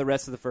 Bryant, then the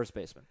rest of the first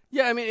baseman.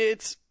 Yeah, I mean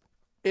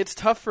it's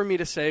tough for me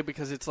to say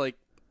because it's like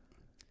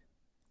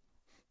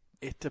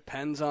it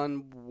depends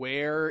on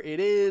where it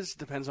is,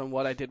 depends on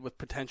what I did with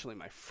potentially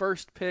my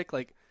first pick.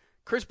 Like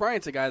Chris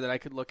Bryant's a guy that I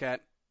could look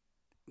at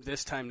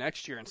this time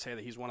next year and say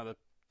that he's one of the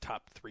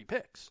top 3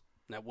 picks.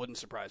 And that wouldn't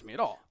surprise me at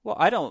all. Well,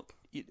 I don't.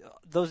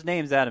 Those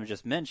names Adam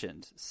just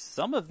mentioned,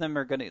 some of them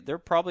are they're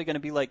probably going to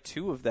be like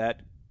 2 of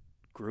that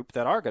group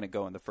that are going to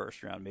go in the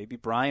first round. Maybe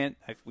Bryant.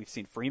 We've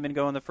seen Freeman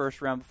go in the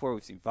first round before.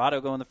 We've seen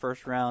Votto go in the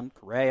first round.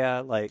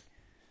 Correa, like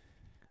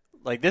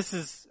this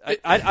is.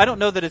 I don't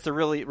know that it's a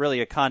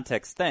really a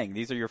context thing.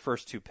 These are your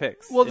first 2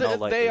 picks. Well, in all they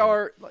likelihood.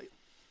 are. Like,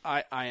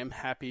 I am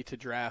happy to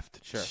draft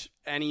Sure.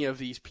 any of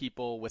these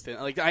people within.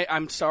 Like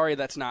I'm sorry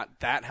that's not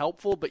that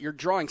helpful, but you're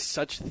drawing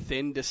such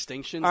thin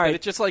distinctions All right. that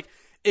it just like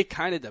it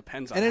kind of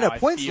depends on And in how a I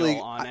points feel league,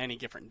 on any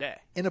different day.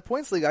 In a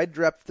points league, I'd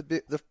draft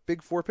the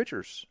big 4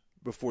 pitchers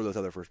before those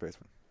other first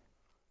basemen.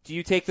 Do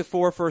you take the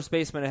 4 first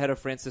basemen ahead of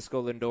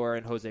Francisco Lindor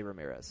and Jose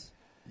Ramirez?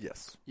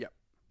 Yes. Yep.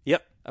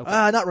 Yep. Okay.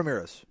 Not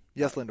Ramirez.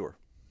 Yes, Lindor.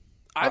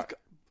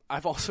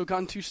 I've also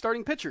gone 2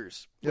 starting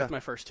pitchers Yeah. with my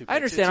first 2 picks. I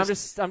understand.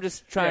 It's I'm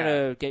just trying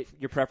Yeah. to get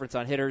your preference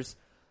on hitters.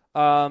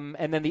 And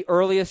then the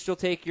earliest you'll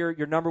take your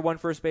number 1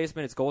 first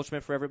baseman, it's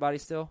Goldschmidt for everybody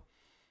still?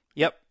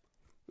 Yep.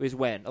 Is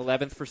when?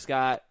 11th for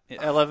Scott,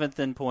 11th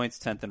in points,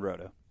 10th in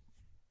roto.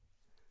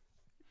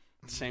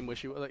 same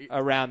wish you. Like,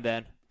 around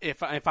then.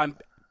 if I'm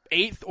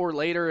 8th or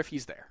later, if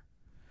he's there.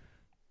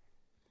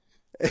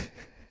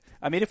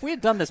 I mean, if we had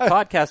done this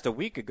podcast a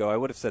week ago, I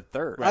would have said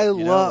 3rd. I you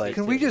know, love. like,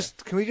 Can we just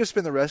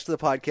spend the rest of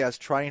the podcast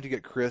trying to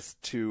get Chris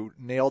to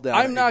nail down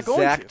I'm not going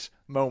to. exact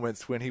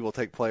moments when he will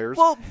take players?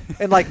 Well-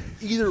 and like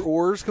either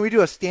ors. Can we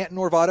do a Stanton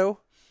or Votto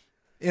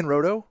in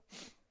Roto?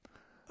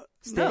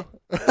 No.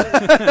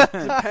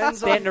 Depends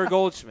Stanton on or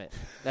Goldschmidt?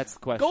 That's the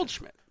question.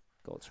 Goldschmidt.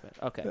 Goldschmidt.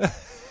 Okay.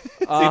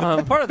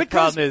 part of the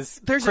because problem is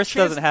there's a Chris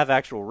chance- doesn't have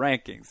actual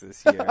rankings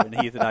this year, and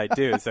Heath and I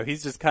do, so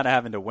he's just kind of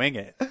having to wing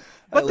it.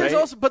 But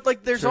there's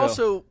Right? there's True.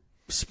 also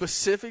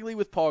specifically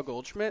with Paul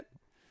Goldschmidt,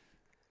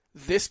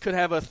 this could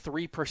have a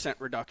 3%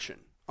 reduction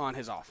on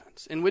his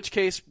offense. In which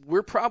case,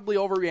 we're probably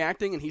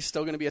overreacting, and he's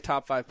still going to be a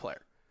top 5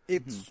 player.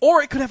 It's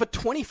Or it could have a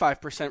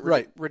 25%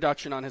 Right.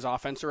 reduction on his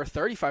offense, or a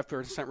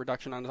 35%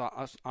 reduction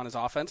on his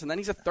offense, and then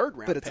he's a 3rd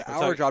round but it's pick.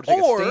 our job to take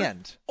a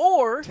stand.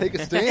 Or Take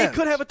a stand. It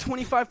could have a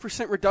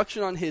 25%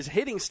 reduction on his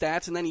hitting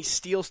stats, and then he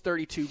steals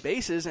 32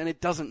 bases, and it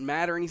doesn't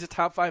matter, and he's a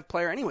top 5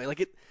 player anyway.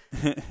 Like it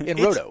In it's-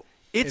 Roto.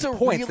 It's In a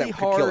points, really that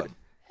could kill hard. him.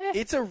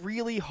 It's a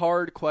really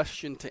hard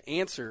question to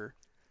answer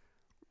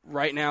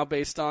right now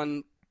based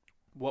on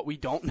what we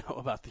don't know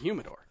about the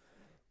humidor.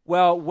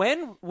 Well,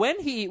 when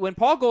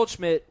Paul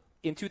Goldschmidt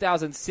in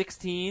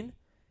 2016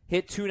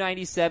 hit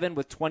 297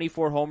 with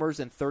 24 homers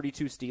and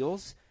 32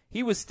 steals,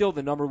 he was still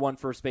the number 1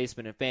 first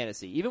baseman in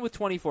fantasy, even with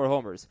 24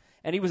 homers,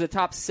 and he was a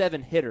top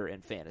 7 hitter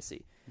in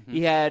fantasy. Mm-hmm.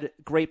 He had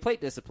great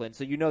plate discipline,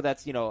 so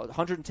that's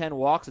 110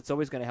 walks. It's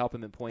always going to help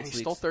him in And points he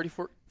leagues. stole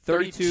 32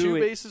 32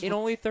 bases in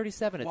only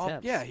 37 well,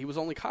 attempts. yeah, he was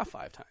only caught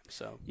 5 times.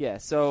 So Yeah,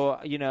 so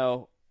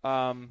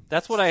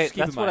That's what I just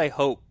keep in what I mind.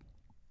 hope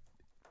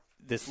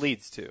this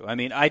leads to. I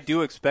mean, I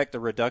do expect a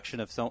reduction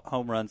of some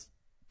home runs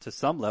to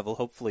some level.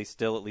 Hopefully,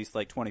 still at least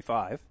like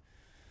 25.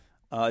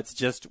 It's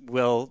just,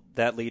 will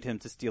that lead him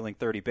to stealing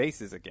 30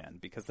 bases again?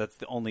 Because that's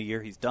the only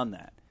year he's done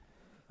that.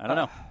 I don't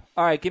know.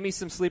 All right, give me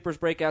some sleepers,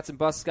 breakouts, and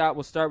busts. Scott,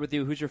 we'll start with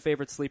you. Who's your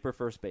favorite sleeper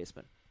first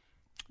baseman?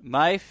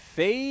 My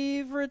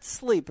favorite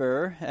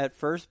sleeper at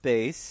first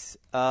base.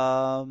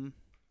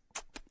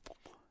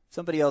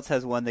 Somebody else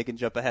has one. They can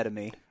jump ahead of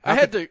me.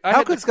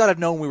 How could Scott have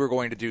known we were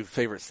going to do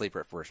favorite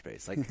sleeper at first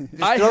base? Like,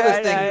 just I throw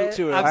had- this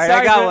thing to I'm us. All right,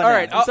 sorry I got for, one all now.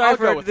 right, I'm I'll sorry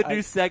go for with the it.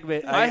 new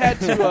segment. I had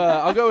to.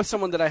 I'll go with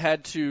someone that I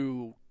had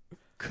to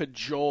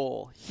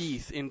cajole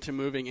Heath into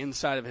moving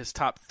inside of his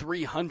top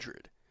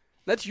 300.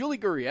 That's Yuli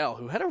Gurriel,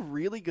 who had a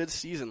really good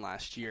season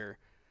last year.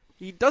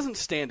 He doesn't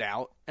stand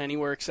out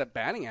anywhere except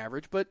batting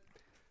average, but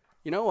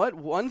you know what?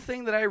 One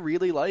thing that I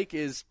really like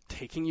is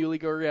taking Yuli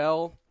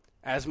Gurriel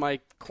as my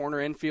corner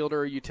infielder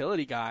or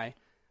utility guy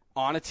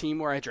on a team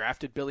where I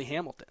drafted Billy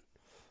Hamilton.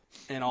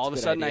 And all of a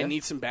good sudden I idea.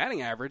 need some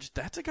batting average.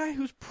 That's a guy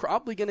who's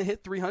probably going to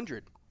hit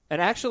 300.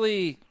 And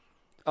actually,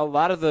 a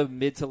lot of the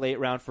mid to late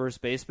round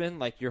first baseman,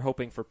 like you're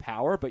hoping for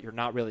power, but you're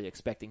not really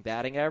expecting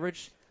batting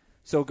average.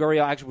 So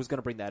Gurriel actually was going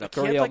to bring that up.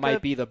 He had Gurriel like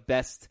might be the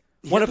best,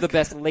 he one had of the like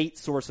best late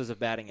sources of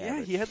batting Yeah,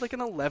 average. he had like an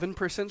 11%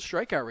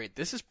 strikeout rate.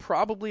 This is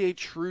probably a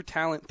true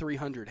talent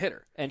 300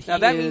 hitter. And now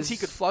he that means he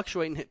is- could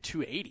fluctuate and hit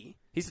 280.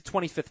 He's the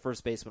 25th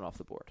first baseman off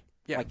the board.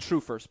 Yeah. Like true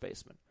first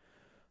baseman.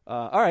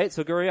 All right,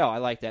 so Gurriel, I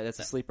like that. That's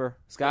a sleeper.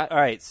 Scott? All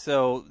right,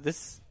 so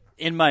this,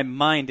 in my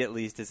mind at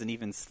least, is an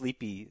even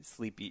sleepier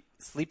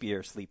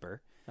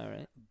sleeper. All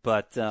right.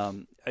 But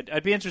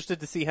I'd be interested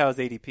to see how his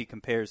ADP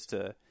compares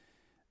to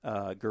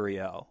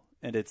Gurriel.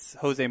 and it's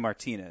Jose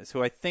Martinez,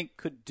 who I think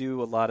could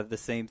do a lot of the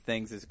same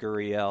things as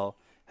Gurriel.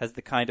 Has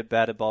the kind of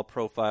batted ball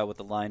profile with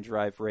the line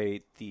drive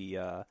rate,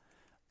 the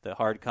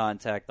hard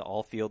contact, the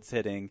all fields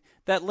hitting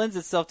that lends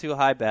itself to a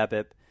high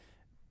BABIP,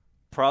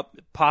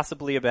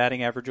 possibly a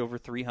batting average over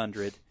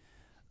 300.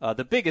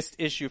 The biggest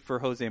issue for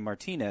Jose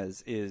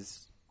Martinez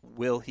is,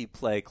 will he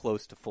play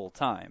close to full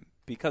time?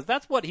 Because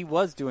that's what he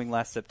was doing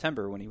last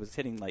September when he was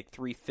hitting like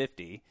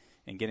 350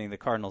 and getting the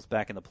Cardinals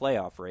back in the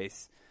playoff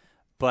race.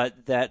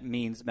 But that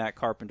means Matt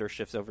Carpenter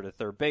shifts over to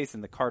third base,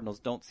 and the Cardinals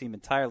don't seem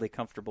entirely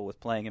comfortable with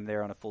playing him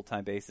there on a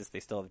full-time basis.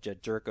 They still have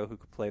Jed Jerko, who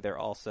could play there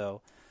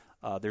also.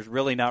 There's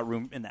really not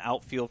room in the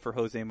outfield for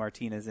Jose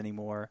Martinez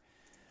anymore.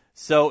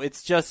 So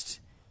it's just,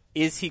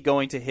 is he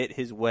going to hit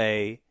his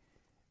way?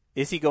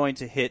 Is he going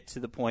to hit to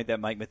the point that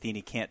Mike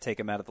Matheny can't take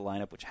him out of the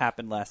lineup, which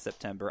happened last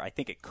September? I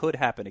think it could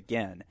happen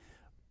again.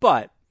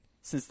 But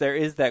since there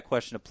is that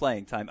question of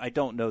playing time, I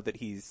don't know that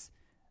he's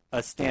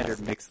a standard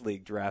mixed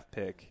league draft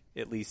pick,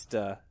 at least,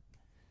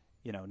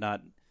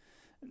 not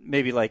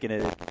maybe like in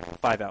a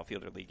 5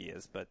 outfielder league he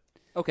is, but.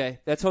 Okay,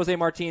 that's Jose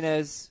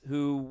Martinez,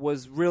 who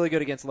was really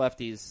good against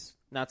lefties,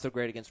 not so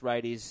great against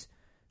righties.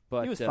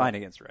 But he was fine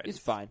against righties. He's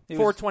fine. He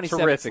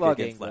 427 was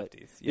slugging. against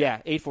lefties.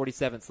 Yeah,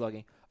 847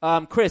 slugging.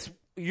 Chris,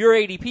 your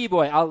ADP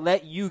boy, I'll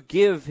let you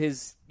give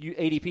his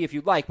ADP if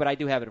you'd like, but I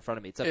do have it in front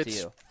of me. It's up to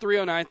you.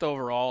 309th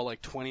overall,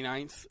 like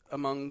 29th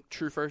among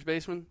true first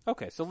basemen.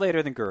 Okay, so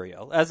later than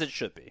Gurriel, as it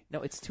should be.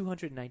 No, it's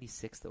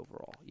 296th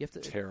overall. You have to.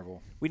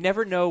 Terrible. We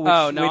never know which,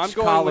 I'm going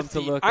column with to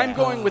look I'm at.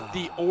 going with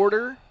the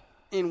order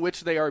in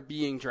which they are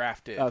being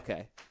drafted.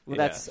 Okay. Well,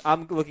 Yeah.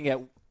 I'm looking at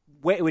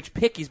which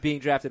pick he's being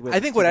drafted with.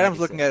 I think what Adam's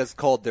looking at is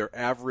called their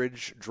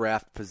average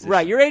draft position.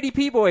 Right, your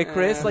ADP boy,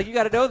 Chris. Like, you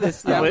got to know this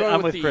Yeah, stuff. I'm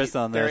going with Chris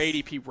on their this.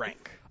 ADP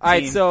rank. All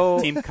right,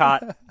 so Team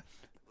Cott.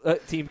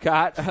 Team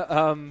Cott.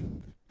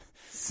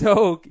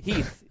 So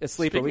Heath, a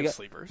sleeper. Speaking We of got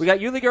sleepers.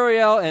 Yuli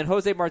Gurriel and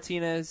Jose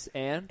Martinez,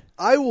 and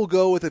I will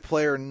go with a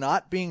player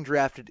not being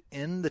drafted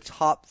in the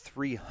top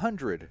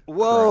 300.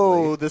 Whoa,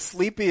 currently. the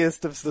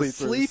sleepiest of The sleepers.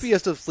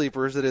 sleepiest of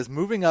sleepers that is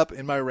moving up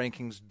in my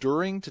rankings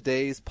during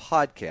today's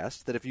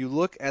podcast. That if you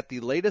look at the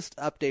latest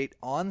update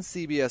on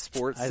CBS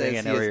Sports, I think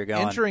says I know he where is you're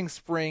going. entering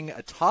spring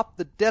atop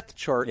the depth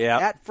chart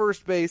Yep. at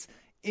first base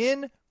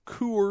in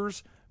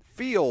Coors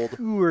Field.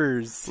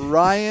 Coors.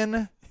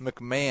 Ryan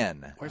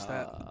McMahon. Where's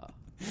that?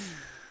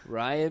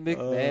 Ryan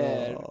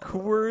McMahon.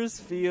 Coors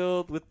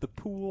Field with the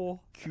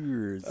pool.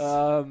 Coors.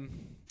 All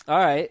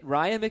right,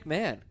 Ryan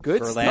McMahon.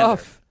 Good Verlander.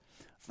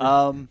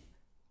 stuff.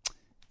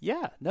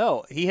 Yeah,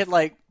 no, he had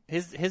like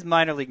his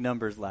minor league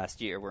numbers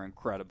last year were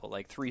incredible,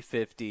 like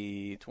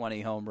 350,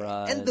 20 home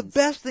runs. And the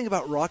best thing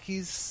about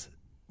Rockies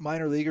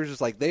minor leaguers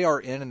is like they are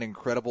in an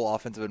incredible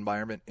offensive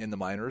environment in the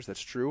minors.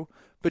 That's true.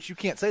 But you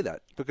can't say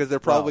that because they're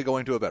probably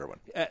going to a better one.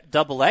 At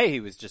Double-A, he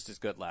was just as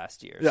good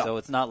last year. Yeah. So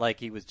it's not like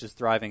he was just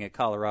thriving at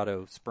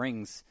Colorado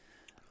Springs.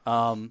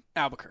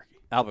 Albuquerque.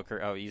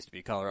 Albuquerque. Oh, it used to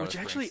be Colorado Which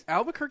Springs. actually,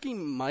 Albuquerque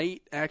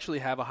might actually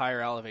have a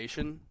higher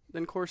elevation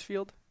than Coors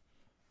Field.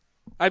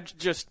 I'm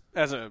just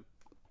as a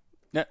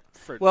No,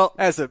 for, well,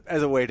 As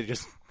a way to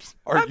just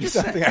argue just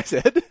something I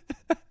said.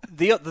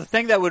 the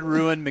thing that would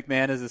ruin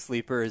McMahon as a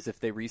sleeper is if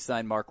they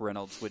re-sign Mark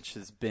Reynolds, which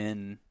has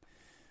been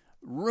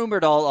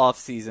rumored all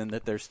offseason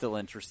that they're still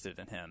interested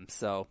in him.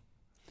 So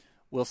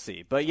we'll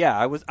see. But yeah,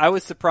 I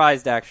was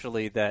surprised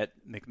actually that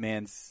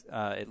McMahon's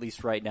at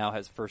least right now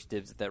has first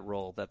dibs at that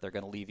role, that they're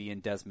going to leave Ian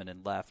Desmond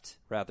in left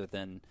rather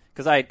than,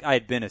 because I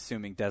had been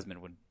assuming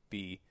Desmond would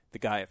be the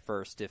guy at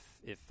first if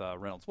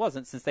Reynolds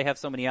wasn't, since they have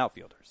so many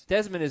outfielders.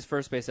 Desmond is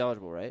first base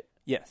eligible, right?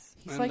 Yes.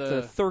 He's And like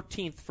the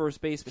 13th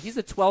first baseman. He's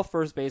the 12th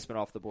first baseman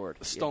off the board.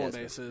 stolen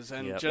Desmond. bases,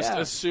 and Yep. just Yeah.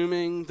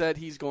 assuming that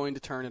he's going to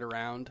turn it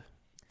around.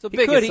 It's a He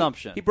big could.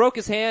 assumption. He broke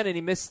his hand and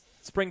he missed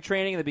spring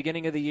training in the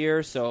beginning of the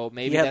year, so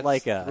maybe He had that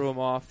like a threw him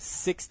off.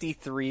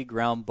 63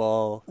 ground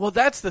ball. Well,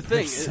 that's the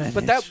thing.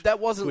 But that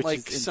wasn't which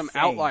like is some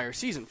insane. outlier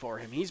season for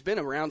him. He's been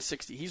around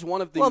 60. He's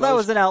one of the Well, most, that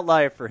was an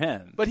outlier for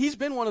him. but he's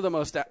been one of the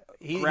most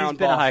He's ground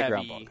been ball a high heavy.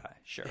 ground ball guy,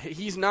 sure.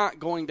 He's not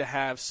going to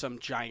have some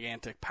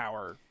gigantic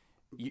power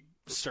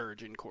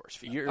surge in Coors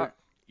Field.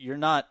 You're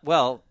not,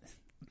 well,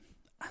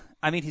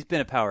 I mean, he's been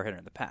a power hitter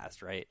in the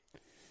past, right?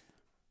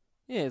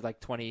 Yeah, like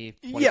 20.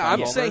 Yeah, I'm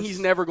 25 saying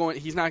homers.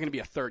 he's not going to be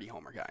a 30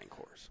 homer guy in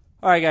Coors.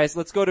 All right, guys,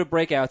 let's go to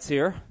breakouts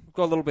here.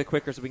 Go a little bit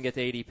quicker so we can get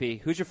to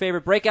ADP. Who's your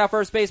favorite breakout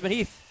first baseman,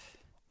 Heath?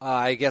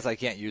 I guess I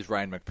can't use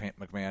Ryan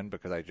McMahon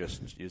because I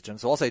just used him,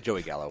 so I'll say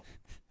Joey Gallo.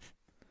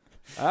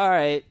 All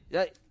right.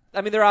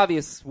 I mean, there are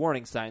obvious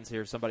warning signs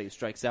here. Somebody who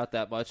strikes out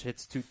that much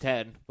hits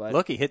 210. But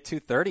Look, he hit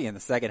 230 in the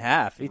second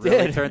half. He did.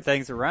 really turned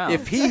things around.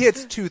 If he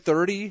hits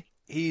 230,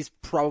 he's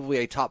probably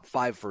a top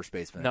 5 first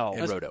baseman No.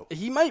 in Roto.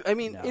 He might. I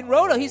mean, in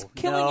Roto, he's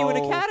killing you in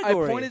a No.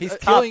 category. I pointed- He's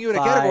top killing you in a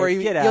five. category.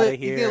 Get He's outta going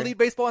here. to lead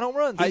baseball in home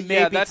runs. he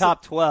yeah, may be that's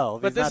top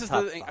 12. But He's this not is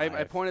top the thing. 5.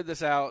 I pointed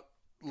this out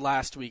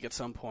last week at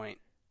some point.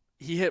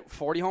 He hit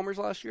 40 homers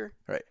last year.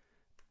 Right.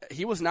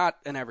 He was not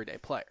an everyday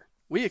player.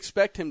 We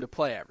expect him to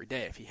play every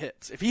day if he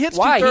hits. If he hits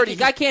Why? 230, The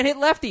guy can't hit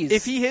lefties.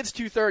 if he hits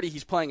 230,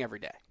 he's playing every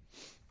day.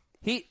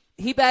 He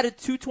He batted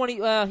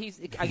 220.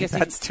 I guess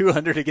That's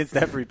 200 against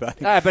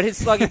everybody. but his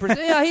slugging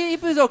percentage. Yeah, he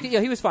was okay.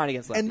 Yeah, he was fine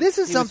against lefties. And this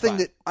is He was something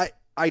fine. that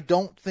I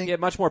don't think Yeah,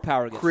 much more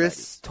power against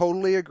Chris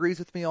totally agrees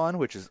with me on,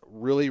 which is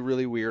really,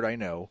 really weird, I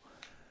know.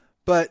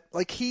 But,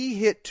 like, he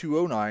hit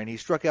 209. He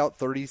struck out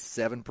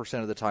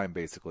 37% of the time,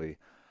 basically.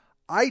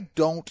 I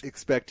don't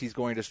expect he's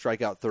going to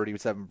strike out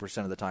 37%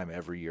 of the time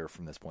every year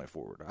from this point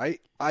forward.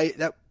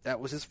 That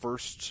was his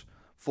first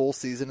full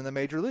season in the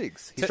major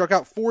leagues. He struck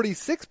out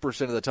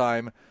 46% of the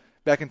time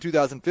back in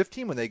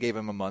 2015 when they gave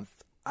him a month.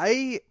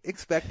 I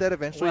expect that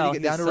eventually to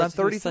get down to around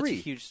 33. Such a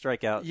huge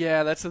strikeout.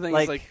 Yeah, that's the thing.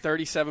 Like- Is like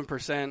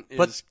 37% is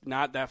But-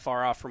 not that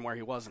far off from where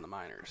he was in the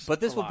minors. But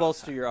this a will lot of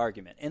bolster time. your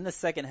argument. In the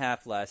second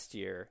half last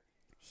year,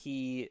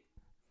 he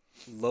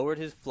lowered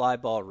his fly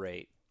ball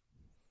rate,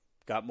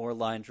 got more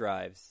line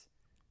drives,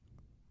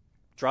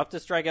 dropped the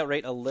strikeout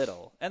rate a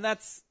little. And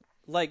that's,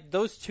 like,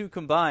 those two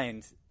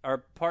combined are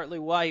partly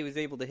why he was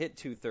able to hit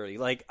 230.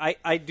 Like,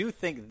 I do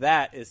think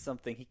that is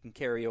something he can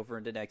carry over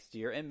into next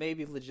year and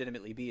maybe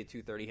legitimately be a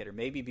 230 hitter.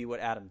 Maybe be what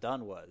Adam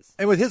Dunn was.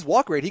 And with his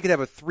walk rate, he could have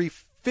a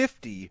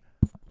 350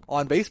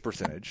 on base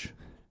percentage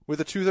with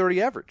a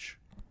 230 average.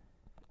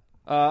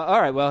 All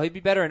right, well, he'd be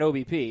better in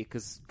OBP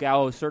because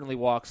Gallo certainly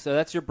walks. So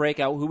that's your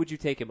breakout. Who would you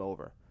take him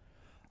over?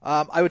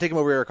 I would take him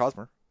over Eric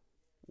Hosmer.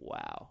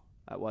 Wow.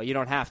 Well, you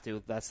don't have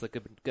to. That's the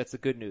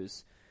good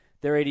news.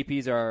 Their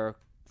ADPs are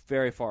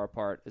very far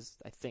apart,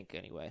 I think,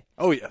 anyway.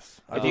 Oh, yes.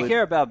 If you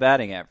care about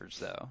batting average,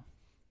 though.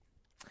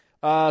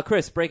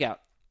 Chris, breakout.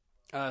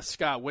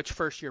 Scott, which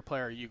first-year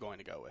player are you going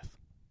to go with?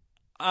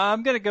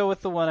 I'm going to go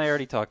with the one I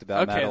already talked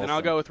about. Okay, Matt then I'll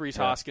Olson. go with Rhys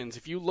Hoskins.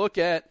 If you look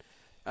at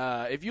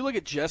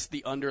just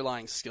the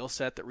underlying skill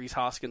set that Rhys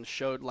Hoskins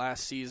showed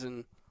last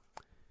season,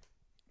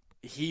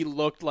 he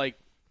looked like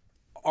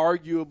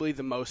arguably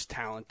the most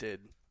talented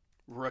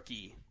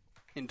rookie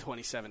in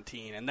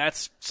 2017, and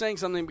that's saying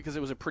something because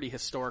it was a pretty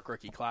historic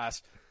rookie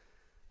class.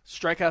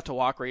 Strikeout to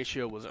walk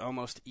ratio was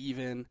almost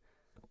even.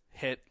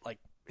 Had like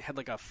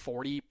a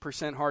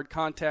 40% hard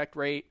contact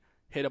rate.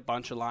 Hit a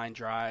bunch of line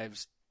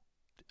drives.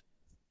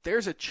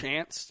 There's a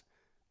chance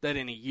that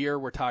in a year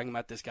we're talking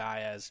about this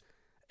guy as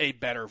a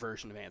better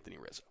version of Anthony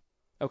Rizzo.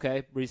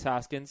 Okay, Rhys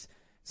Hoskins.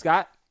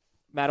 Scott,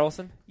 Matt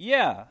Olson.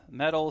 Yeah,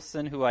 Matt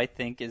Olson, who I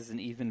think is an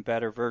even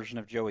better version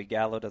of Joey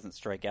Gallo, doesn't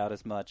strike out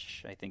as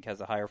much. I think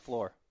has a higher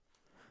floor.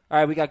 All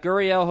right, we got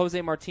Gurriel,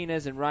 Jose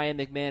Martinez, and Ryan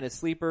McMahon as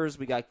sleepers.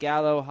 We got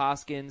Gallo,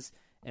 Hoskins,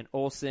 and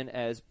Olson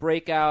as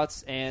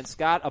breakouts. And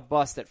Scott, a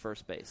bust at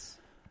first base.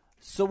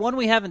 So one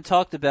we haven't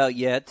talked about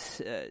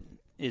yet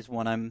is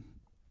one I'm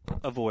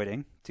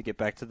avoiding, to get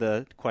back to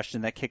the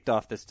question that kicked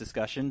off this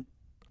discussion.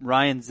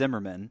 Ryan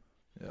Zimmerman,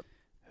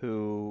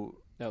 who...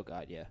 Oh,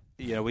 God, yeah.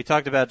 You know, we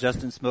talked about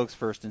Justin Smoak's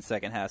first and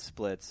second half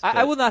splits.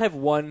 I will not have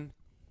one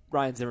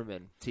Ryan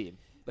Zimmerman team.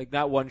 Like,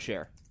 not one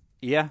share.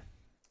 Yeah,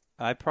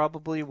 I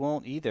probably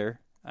won't either.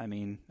 I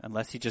mean,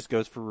 unless he just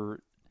goes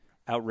for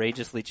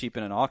outrageously cheap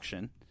in an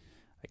auction.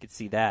 I could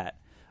see that.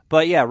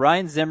 But yeah,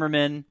 Ryan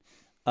Zimmerman,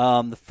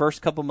 the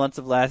first couple months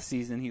of last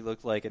season, he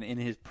looked like an in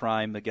his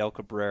prime Miguel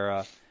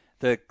Cabrera.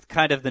 The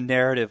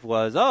narrative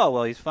was, oh,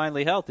 well, he's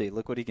finally healthy.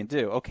 Look what he can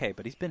do. Okay,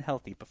 but he's been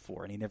healthy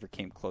before, and he never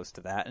came close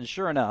to that. And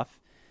sure enough,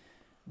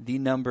 the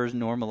numbers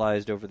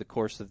normalized over the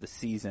course of the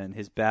season.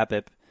 His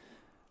BABIP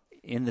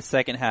in the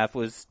second half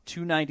was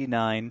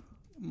 299,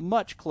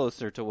 much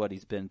closer to what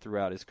he's been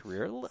throughout his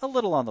career. A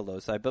little on the low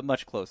side, but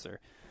much closer.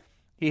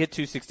 He hit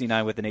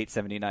 269 with an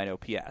 879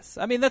 OPS.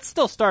 I mean, that's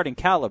still starting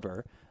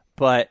caliber,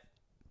 but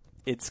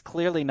it's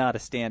clearly not a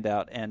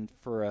standout. And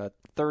for a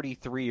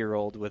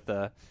 33-year-old with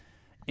a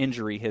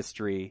injury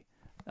history,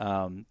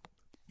 you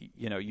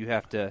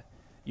have to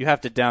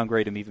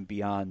downgrade him even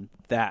beyond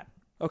that.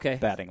 Okay,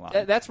 batting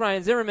line. That's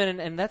Ryan Zimmerman,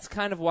 and that's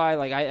kind of why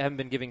I haven't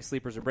been giving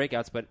sleepers or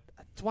breakouts, but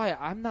that's why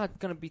I'm not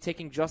going to be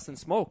taking Justin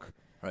Smoak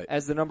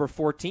as the number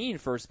 14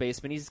 first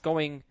baseman. He's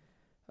going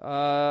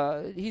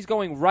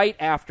right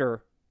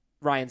after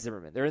Ryan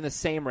Zimmerman. They're in the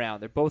same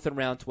round. They're both in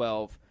round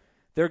 12.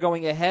 They're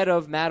going ahead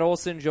of Matt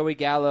Olson, Joey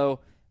Gallo,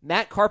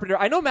 Matt Carpenter.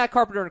 I know Matt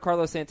Carpenter and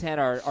Carlos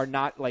Santana are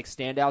not like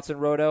standouts in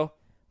Roto,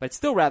 but I'd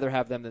still rather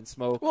have them than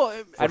Smoak. Well,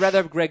 I'd rather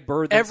have Greg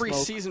Bird than every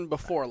Smoak. season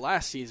before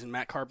last season,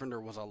 Matt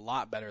Carpenter was a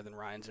lot better than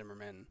Ryan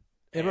Zimmerman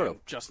In and Roto.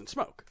 Justin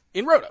Smoak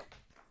in Roto.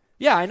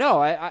 Yeah, I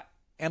know.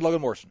 And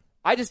Logan Morrison.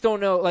 I just don't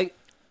know. Like,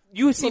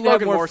 you seem to Logan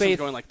have more Morrison's faith.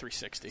 going like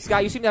 360.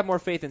 Scott, you seem to have more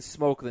faith in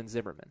Smoak than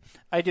Zimmerman.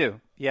 I do.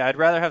 Yeah, I'd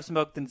rather have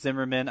Smoak than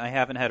Zimmerman. I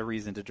haven't had a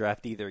reason to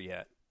draft either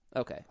yet.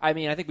 Okay. I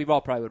mean, I think we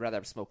all probably would rather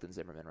have Smoak than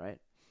Zimmerman, right?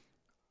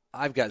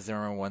 I've got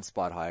Zimmerman one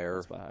spot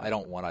higher. spot higher. I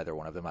don't want either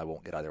one of them. I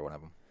won't get either one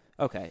of them.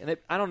 Okay. And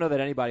I don't know that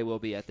anybody will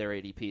be at their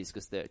ADPs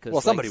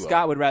because somebody will.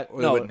 Scott would rather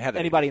Or they wouldn't have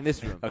anybody in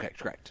this room. Okay,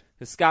 correct.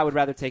 Because Scott would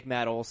rather take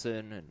Matt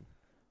Olson and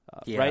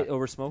right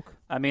over Smoak.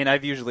 I mean,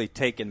 I've usually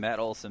taken Matt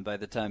Olson by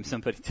the time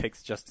somebody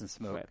takes Justin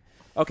Smoak. Right.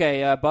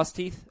 Okay, Bust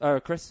Heath or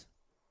Chris.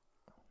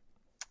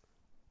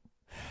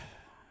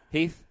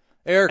 Heath.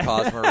 Eric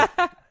Hosmer.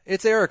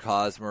 It's Eric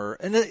Hosmer.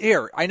 And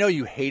here, I know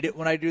you hate it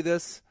when I do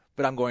this,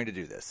 but I'm going to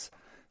do this.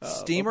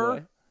 Steamer,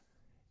 boy.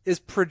 is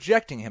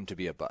projecting him to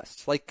be a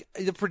bust. Like,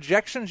 the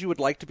projections you would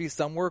like to be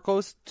somewhere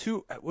close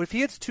to, if he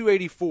hits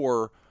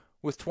 284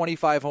 with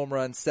 25 home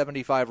runs,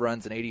 75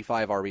 runs, and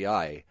 85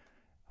 RBI,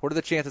 what are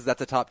the chances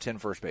that's a top 10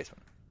 first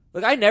baseman?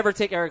 Look, I never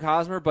take Eric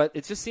Hosmer, but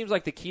it just seems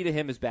like the key to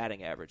him is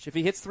batting average. If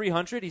he hits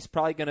 300, he's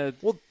probably going to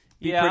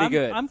be pretty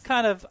good. I'm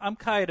kind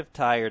of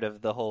tired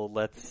of the whole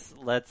let's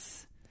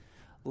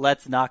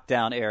knock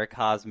down Eric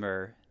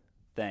Hosmer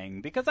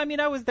thing, because I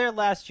was there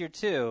last year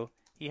too.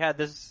 He had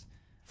this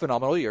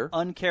phenomenal year,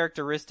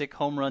 uncharacteristic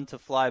home run to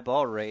fly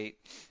ball rate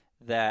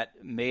that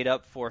made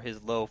up for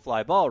his low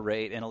fly ball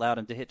rate and allowed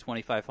him to hit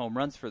 25 home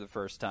runs for the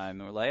first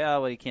time. And we're like,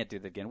 oh, well, he can't do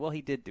it again. Well,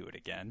 he did do it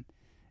again,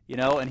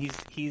 and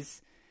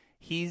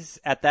he's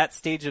at that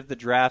stage of the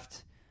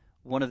draft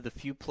one of the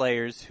few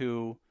players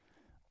who,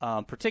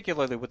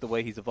 particularly with the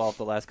way he's evolved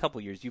the last couple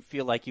years, you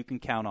feel like you can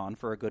count on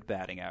for a good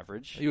batting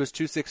average. He was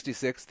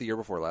 266 the year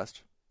before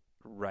last.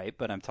 Right,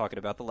 but I'm talking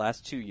about the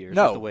last 2 years.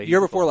 No, the way year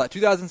before last,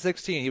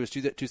 2016, he was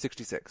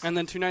 266. And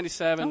then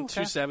 297,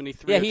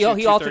 273. Yeah,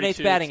 he alternates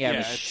batting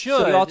average. Yeah,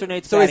 so he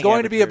alternates. So he's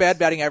going to averages. be a bad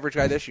batting average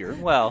guy this year.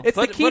 Well, it's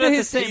the key to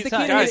his it is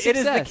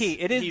the key.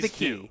 It is He's the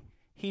key. due.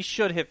 He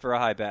should hit for a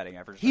high batting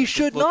average. He Just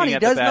should not. looking He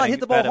at does the not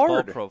hit the ball batted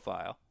hard.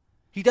 Profile.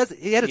 He does.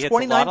 He had a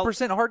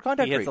 29% hard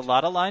contact He rate. hits a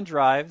lot of line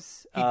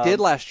drives. He did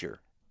last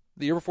year.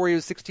 The year before, he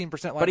was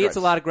 16% line But he hits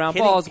a lot of ground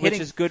Hitting- balls, which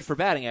hitting- is good for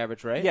batting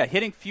average, right? Yeah,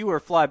 hitting fewer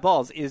fly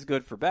balls is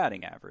good for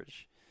batting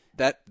average.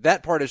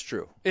 That part is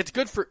true. It's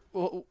good for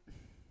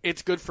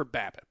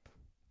BABIP.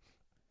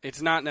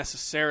 It's not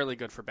necessarily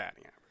good for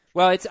batting average.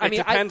 Well, It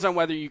depends on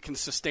whether you can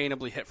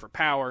sustainably hit for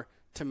power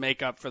to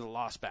make up for the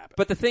lost BABIP.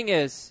 But the thing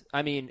is,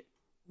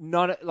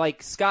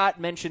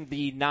 Scott mentioned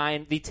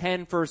the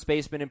 10 first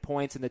baseman in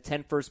points and the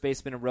 10 first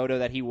baseman in roto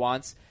that he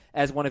wants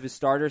as one of his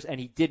starters, and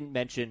he didn't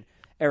mention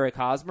Eric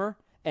Hosmer.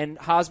 And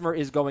Hosmer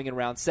is going in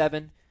round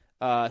 7.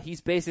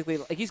 He's basically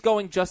he's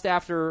going just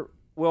after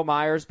Will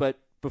Myers, but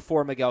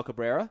before Miguel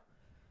Cabrera.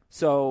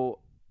 So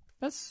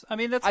That's I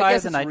higher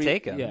guess than it's I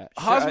take him. yeah.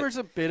 Hosmer's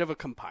a bit of a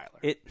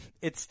compiler.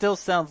 It still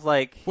sounds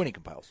like When he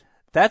compiles.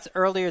 that's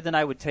earlier than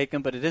I would take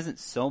him, but it isn't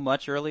so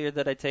much earlier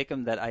that I take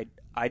him that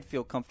I'd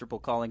feel comfortable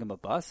calling him a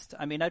bust.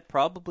 I'd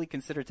probably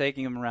consider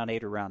taking him around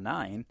 8 or around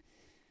 9.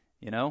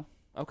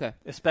 Okay.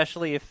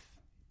 Especially if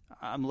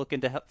I'm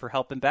looking for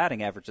help in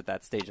batting average at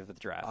that stage of the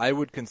draft. I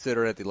would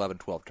consider it at the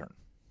 11-12 turn.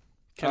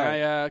 Can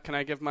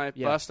I give my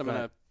bust? I'm go going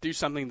ahead. to do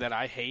something that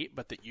I hate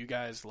but that you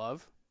guys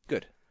love.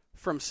 Good.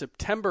 From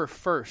September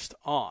 1st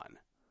on,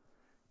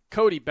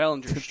 Cody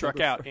Bellinger struck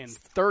out in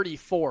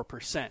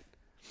 34%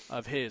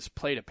 of his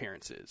plate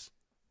appearances,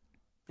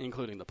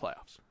 including the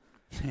playoffs.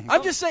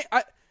 I'm just saying,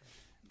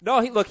 No,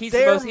 he's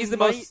the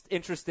most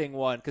interesting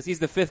one because he's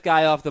the 5th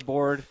guy off the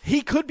board.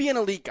 he could be an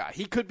elite guy.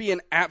 He could be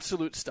an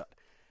absolute stud.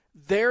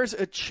 There's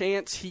a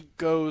chance he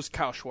goes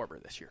Kyle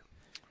Schwarber this year.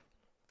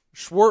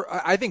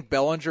 I think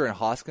Bellinger and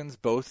Hoskins,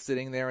 both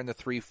sitting there in the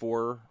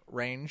 3-4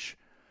 range,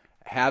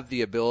 have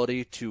the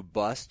ability to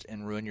bust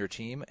and ruin your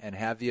team and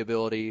have the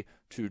ability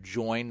to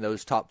join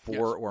those top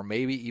 4 or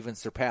maybe even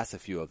surpass a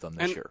few of them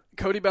this year.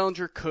 Cody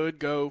Bellinger could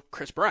go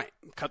Chris Bryant,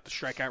 cut the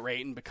strikeout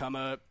rate, and become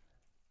a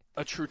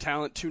true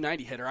talent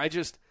 290 hitter.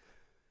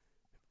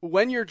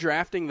 When you're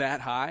drafting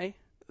that high,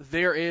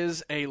 there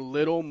is a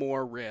little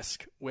more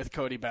risk with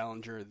Cody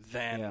Bellinger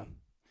than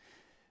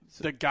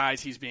the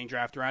guys he's being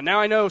drafted around.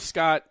 Now, I know,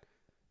 Scott,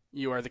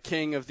 you are the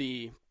king of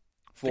the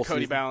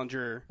Cody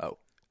Bellinger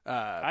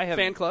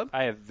fan club.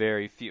 I have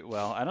very few.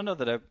 Well, I don't know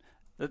that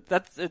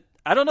that's it.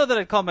 I don't know that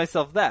I'd call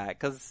myself that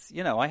because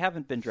I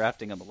haven't been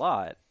drafting him a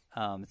lot.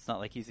 It's not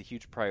like he's a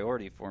huge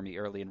priority for me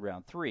early in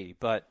round 3,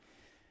 but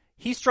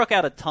he struck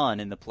out a ton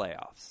in the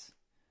playoffs.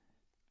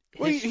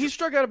 Well, he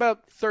struck out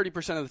about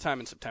 30% of the time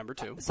in September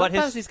too.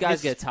 Sometimes these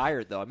guys get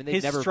tired, though. They've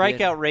his never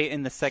strikeout rate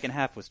in the second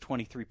half was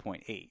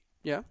 23.8.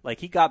 Yeah,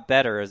 he got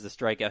better as a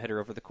strikeout hitter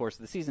over the course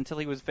of the season until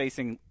he was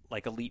facing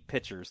elite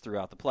pitchers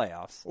throughout the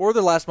playoffs. Or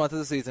the last month of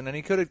the season, and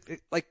he could have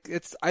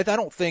I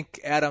don't think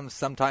Adams.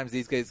 Sometimes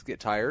these guys get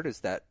tired.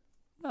 Is that?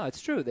 No,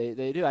 it's true.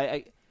 They do.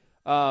 I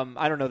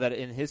don't know that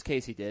in his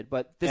case he did,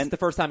 but this is the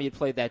first time he had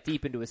played that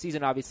deep into a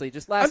season. Obviously,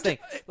 just last thing,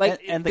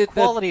 the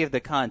quality of the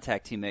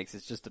contact he makes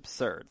is just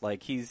absurd.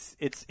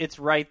 It's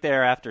right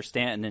there after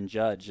Stanton and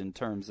Judge in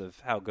terms of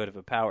how good of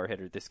a power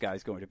hitter this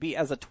guy's going to be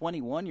as a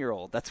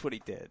 21-year-old. That's what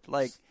he did.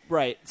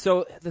 Right.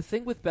 So the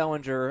thing with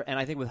Bellinger and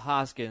I think with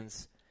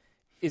Hoskins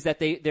is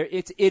that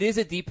it is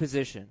a deep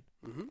position.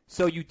 Mm-hmm.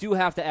 So you do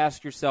have to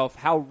ask yourself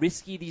how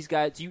risky these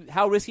guys.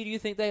 How risky do you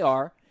think they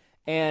are,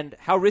 and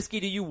how risky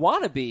do you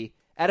want to be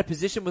at a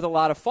position with a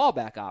lot of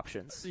fallback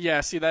options?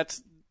 Yeah, see,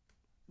 that's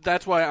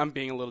why I'm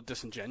being a little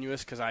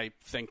disingenuous because I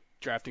think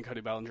drafting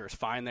Cody Bellinger is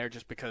fine there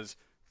just because,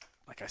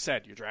 like I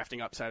said, you're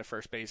drafting upside at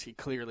first base. He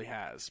clearly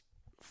has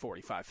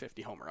 45,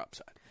 50 homer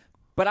upside.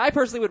 But I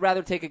personally would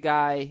rather take a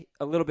guy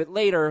a little bit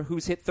later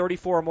who's hit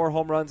 34 or more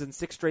home runs in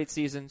 6 straight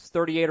seasons,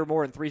 38 or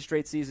more in 3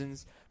 straight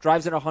seasons,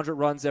 drives in 100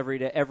 runs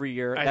every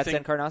year. That's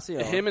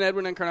Encarnacion. Him and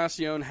Edwin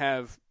Encarnacion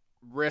have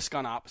risk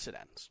on opposite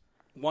ends.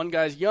 One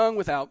guy's young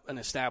without an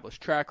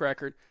established track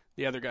record.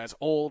 The other guy's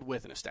old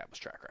with an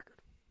established track record.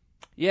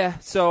 Yeah,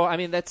 so I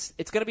mean it's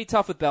going to be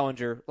tough with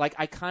Bellinger. Like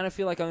I kind of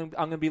feel like I'm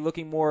going to be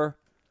looking more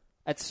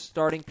at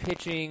starting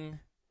pitching.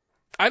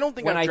 I don't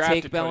think when I've I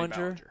drafted take Cody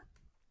Bellinger.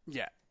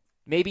 Yeah.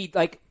 Maybe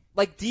like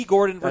D.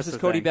 Gordon That's versus the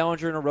Cody thing.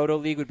 Bellinger in a Roto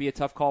League would be a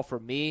tough call for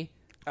me.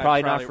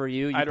 Probably not for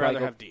you. You'd I'd probably rather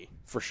go, have D.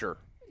 For sure.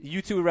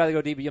 You two would rather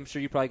go D, but I'm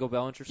sure you'd probably go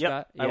Bellinger, Yep,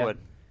 Scott. I would.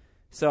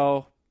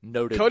 So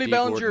Noted Cody D.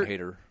 Bellinger Gordon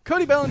hater.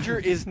 Cody Bellinger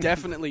is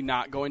definitely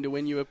not going to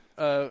win you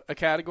a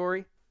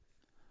category.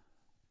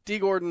 D.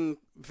 Gordon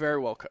very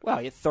well could. well,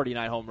 he had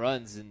 39 home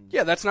runs and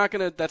Yeah, that's not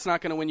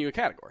gonna win you a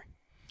category.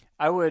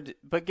 I would,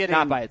 but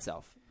not by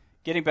itself.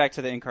 getting back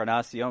to the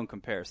Encarnacion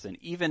comparison,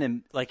 even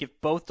in like if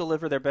both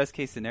deliver their best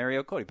case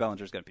scenario, Cody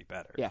Bellinger's going to be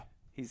better. Yeah.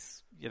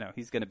 He's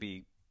going to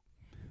be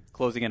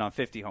closing in on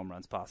 50 home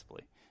runs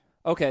possibly.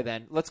 Okay,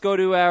 then let's go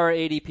to our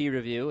ADP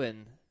review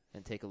and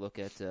take a look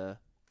at where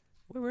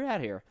we're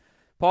at here.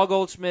 Paul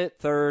Goldschmidt,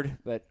 third,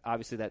 but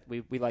obviously that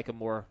we like him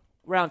more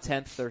around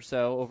 10th or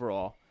so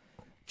overall.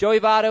 Joey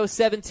Votto,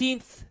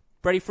 17th.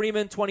 Freddie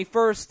Freeman,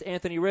 21st.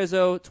 Anthony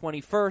Rizzo,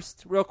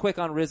 21st. Real quick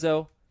on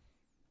Rizzo,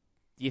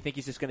 do you think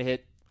he's just going to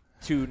hit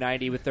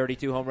 290 with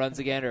 32 home runs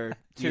again, or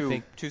do you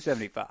think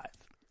 275?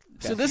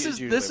 So this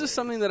is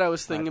something that I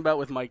was thinking about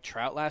with Mike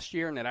Trout last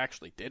year, and it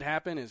actually did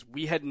happen. Is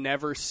we had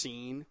never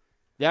seen.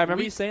 Yeah, I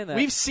remember you saying that.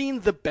 We've seen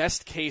the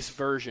best case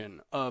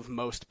version of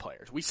most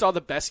players. We saw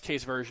the best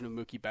case version of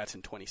Mookie Betts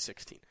in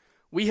 2016.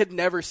 We had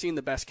never seen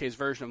the best case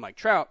version of Mike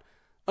Trout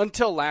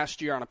until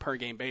last year on a per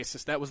game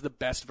basis. That was the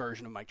best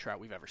version of Mike Trout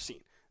we've ever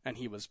seen, and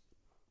he was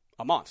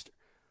a monster.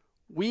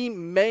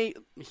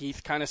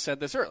 Heath kind of said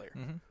this earlier.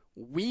 Mm-hmm.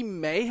 We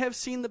may have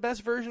seen the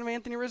best version of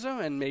Anthony Rizzo,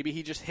 and maybe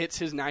he just hits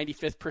his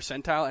 95th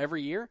percentile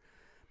every year,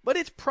 but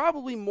it's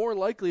probably more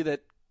likely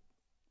that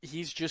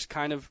he's just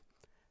kind of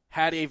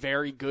had a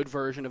very good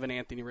version of an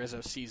Anthony Rizzo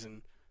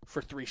season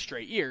for 3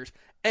 straight years,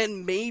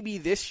 and maybe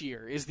this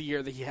year is the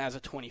year that he has a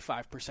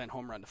 25%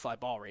 home run to fly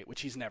ball rate,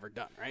 which he's never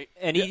done, right?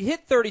 And he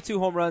hit 32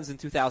 home runs in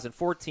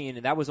 2014,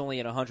 and that was only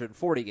in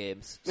 140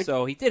 games.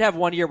 So he did have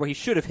one year where he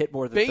should have hit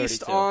more than 32.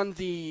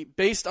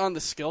 Based on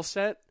the skill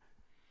set,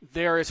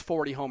 there is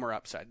 40 homer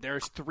upside.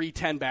 There's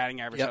 310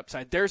 batting average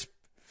upside. There's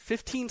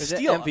 15 There's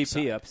steal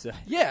MVP upside.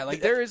 Yeah,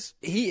 like there is.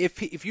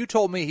 If you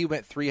told me he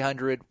went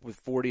 300 with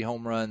 40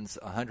 home runs,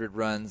 100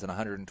 runs, and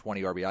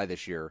 120 RBI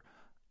this year,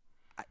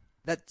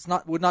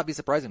 would not be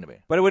surprising to me.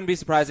 But it wouldn't be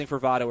surprising for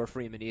Votto or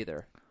Freeman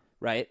either,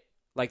 right?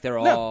 Like they're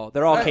all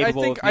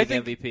capable of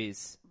being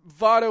MVPs.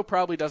 Votto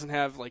probably doesn't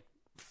have like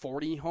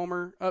 40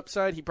 homer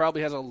upside. He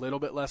probably has a little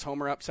bit less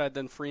homer upside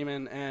than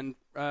Freeman and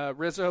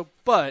Rizzo,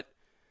 but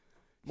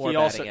he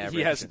has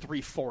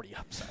 340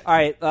 upside. All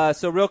right,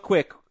 so real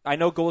quick, I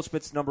know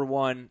Goldschmidt's number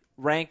one.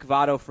 Rank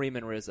Votto,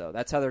 Freeman, Rizzo.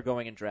 That's how they're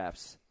going in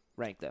drafts.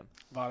 Rank them.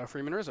 Votto,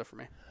 Freeman, Rizzo for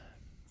me.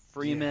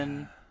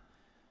 Freeman. Yeah.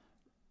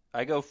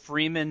 I go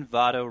Freeman,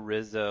 Votto,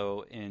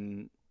 Rizzo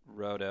in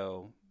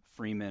Roto.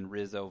 Freeman,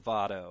 Rizzo,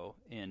 Votto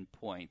in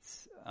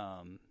points.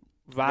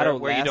 Votto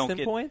where you last don't in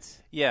get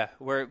points? Yeah,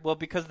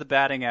 because the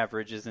batting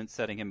average isn't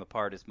setting him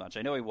apart as much.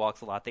 I know he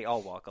walks a lot. They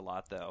all walk a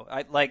lot, though.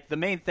 The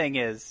main thing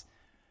is,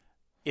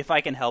 if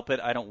I can help it,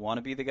 I don't want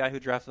to be the guy who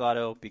drafts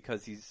Votto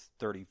because he's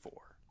 34.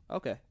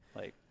 Okay.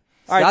 All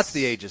right, that's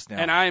the ages now.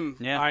 And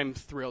I'm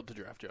thrilled to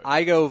draft Joey.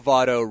 I go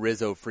Votto,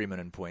 Rizzo, Freeman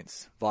in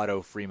points.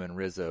 Votto, Freeman,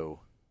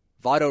 Rizzo.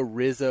 Votto,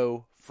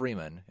 Rizzo,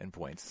 Freeman in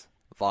points.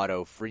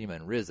 Votto,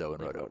 Freeman, Rizzo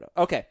in Roto.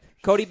 Okay.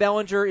 Cody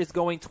Bellinger is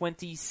going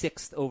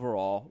 26th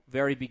overall,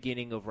 very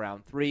beginning of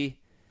round 3.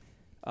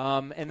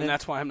 And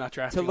that's why I'm not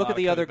drafting. To look at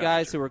the other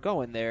guys who are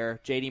going there,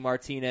 J.D.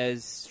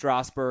 Martinez,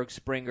 Strasburg,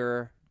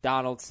 Springer,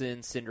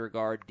 Donaldson,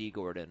 Syndergaard, D.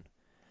 Gordon.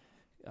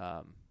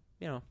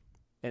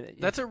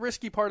 That's a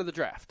risky part of the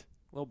draft.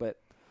 A little bit.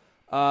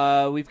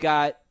 We've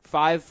got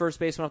 5 first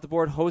basemen off the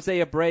board.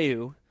 Jose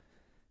Abreu,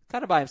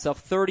 kind of by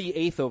himself,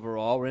 38th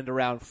overall. We're into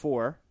round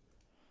 4.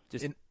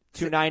 Just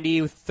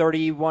 290 with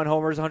 31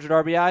 homers,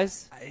 100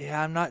 RBIs.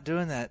 Yeah, I'm not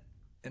doing that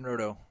in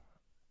Roto.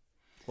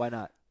 Why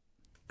not?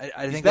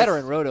 I He's think better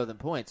in Roto than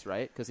points,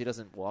 right? Because he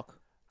doesn't walk.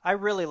 I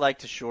really like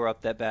to shore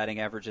up that batting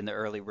average in the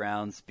early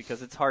rounds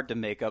because it's hard to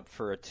make up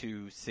for a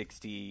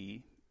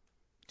 260,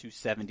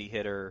 270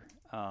 hitter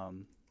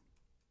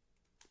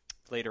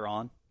later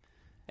on.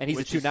 And he's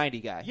a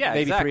 290 guy. Yeah,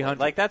 maybe exactly. 300.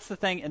 Like that's the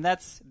thing, and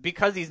that's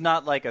because he's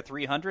not like a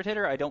 300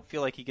 hitter. I don't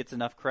feel like he gets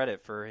enough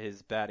credit for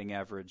his batting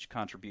average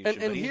contribution.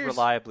 But he's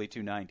reliably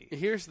 290.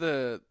 Here's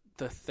the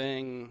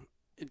thing: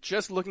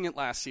 just looking at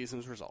last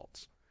season's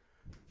results,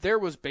 there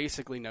was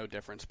basically no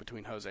difference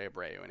between Jose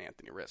Abreu and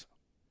Anthony Rizzo.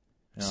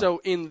 Yeah.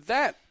 So in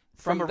that,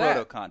 from a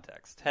Roto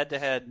context, head to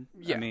head,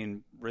 yeah. I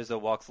mean Rizzo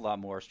walks a lot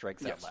more,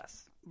 strikes out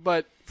less.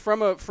 But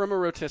from a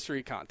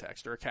rotisserie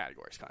context or a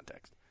categories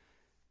context,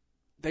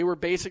 they were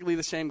basically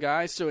the same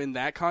guys, so in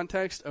that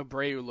context,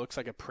 Abreu looks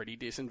like a pretty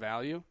decent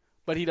value,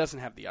 but he doesn't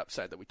have the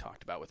upside that we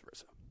talked about with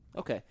Rizzo.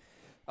 Okay.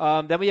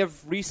 Then we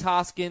have Rhys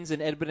Hoskins and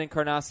Edwin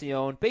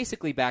Encarnacion,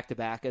 basically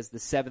back-to-back as the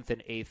 7th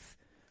and 8th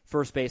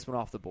first baseman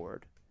off the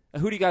board.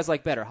 Who do you guys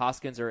like better,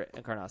 Hoskins or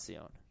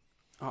Encarnacion?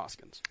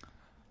 Hoskins.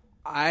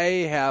 I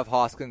have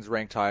Hoskins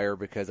ranked higher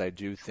because I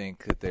do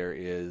think that there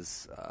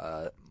is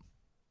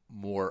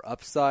more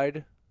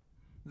upside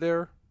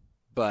there,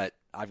 but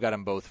I've got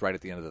them both right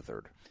at the end of the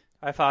third.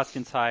 I have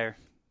Hoskins higher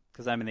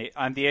because I'm the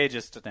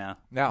ageist now.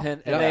 Now,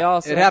 And they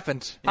also it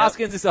happened.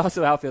 Hoskins is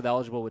also outfield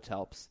eligible, which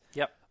helps.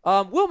 Yep.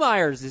 Will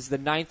Myers is the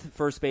 9th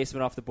first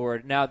baseman off the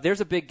board. Now,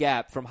 there's a big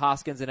gap from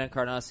Hoskins and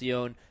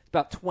Encarnacion.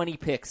 About 20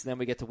 picks, and then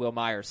we get to Will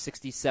Myers,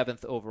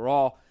 67th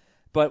overall.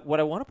 But what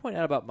I want to point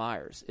out about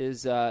Myers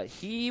is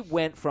he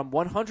went from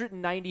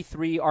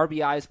 193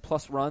 RBIs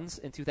plus runs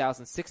in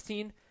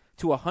 2016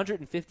 to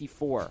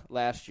 154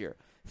 last year.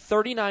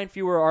 39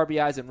 fewer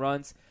RBIs and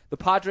runs. The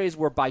Padres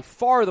were by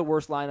far the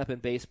worst lineup in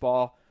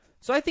baseball.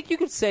 So I think you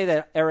could say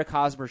that Eric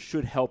Hosmer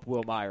should help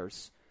Will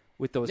Myers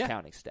with those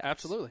counting stats.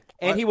 Absolutely.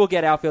 And he will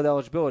get outfield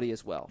eligibility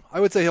as well. I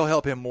would say he'll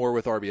help him more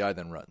with RBI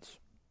than runs,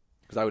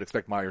 because I would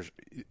expect Myers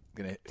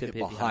going to hit hit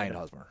behind behind him.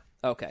 Hosmer.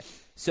 Okay.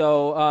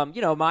 So,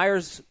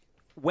 Myers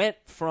went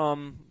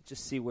from,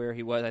 just see where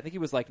he was. I think he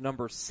was like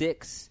number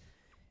 6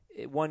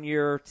 1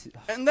 year.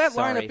 And that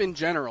Sorry. lineup in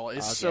general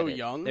is I'll so get it.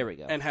 young There we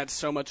go. and had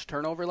so much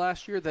turnover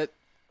last year that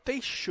they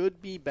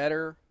should be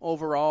better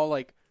overall.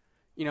 Like,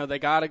 they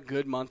got a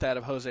good month out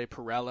of Jose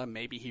Perella.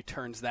 Maybe he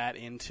turns that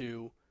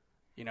into,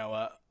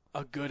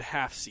 a good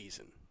half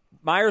season.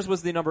 Myers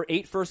was the number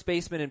 8 first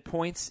baseman in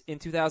points in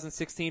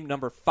 2016,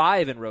 number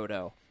 5 in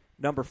Roto,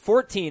 number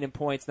 14 in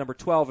points, number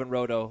 12 in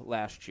Roto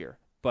last year.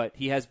 But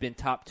he has been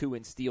top 2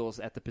 in steals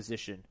at the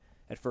position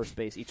at first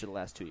base each of the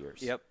last 2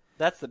 years. Yep.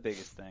 That's the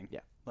biggest thing. Yeah.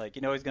 Like,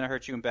 he's going to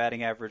hurt you in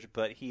batting average,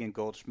 but he and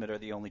Goldschmidt are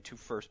the only 2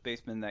 first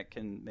basemen that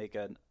can make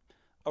a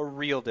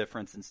real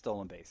difference in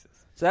stolen bases.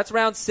 So that's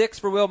round 6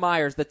 for Will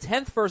Myers. The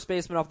 10th first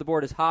baseman off the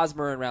board is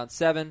Hosmer in round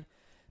 7.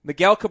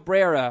 Miguel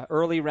Cabrera,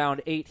 early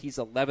round 8, he's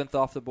 11th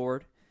off the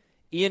board.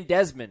 Ian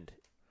Desmond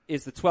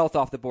is the 12th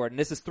off the board, and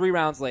this is 3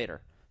 rounds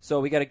later. So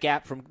we got a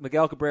gap from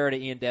Miguel Cabrera to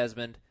Ian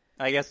Desmond.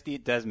 I guess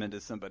Desmond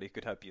is somebody who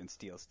could help you in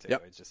steals, too.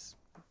 Yep. It's just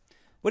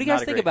What do you not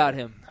guys a think great about guy.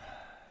 him?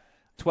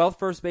 12th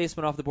first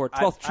baseman off the board,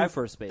 12th true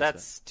first baseman.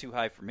 That's too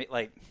high for me.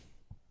 Like,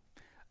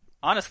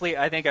 honestly,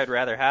 I think I'd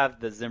rather have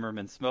the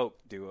Zimmerman-Smoke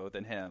duo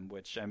than him,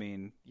 which,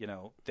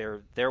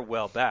 they're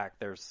well back.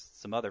 There's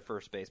some other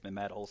first baseman,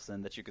 Matt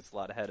Olson, that you could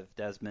slot ahead of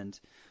Desmond.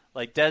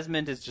 Like,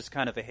 Desmond is just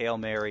kind of a Hail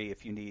Mary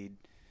if you need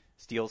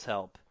steals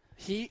help.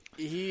 He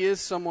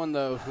is someone,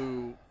 though,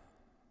 who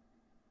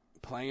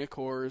playing at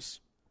Coors,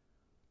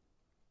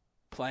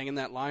 playing in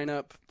that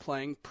lineup,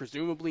 playing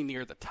presumably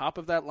near the top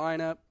of that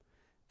lineup,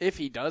 if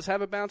he does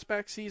have a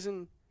bounce-back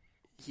season,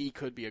 he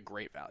could be a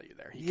great value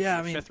there. He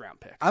could be a 5th-round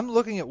pick. I'm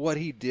looking at what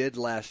he did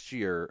last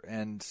year,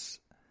 and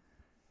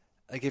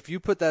like if you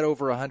put that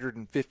over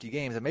 150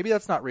 games, and maybe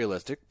that's not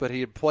realistic, but he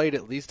had played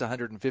at least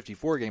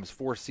 154 games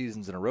 4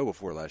 seasons in a row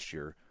before last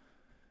year.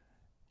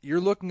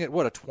 You're looking at,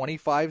 what, a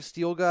 25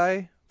 steal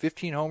guy?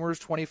 15 homers,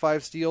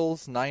 25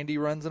 steals, 90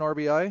 runs in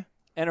RBI?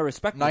 And a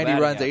respectable 90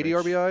 batting runs, average. 80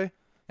 RBI?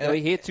 And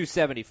He hit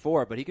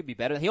 274, but he could be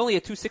better. He only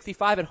had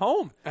 265 at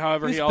home.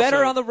 However, he was he also-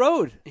 better on the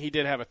road. He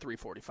did have a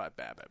 345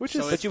 BABIP. Which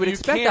is- But you would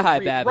expect can't a high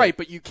BABIP. Right,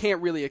 but you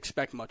can't really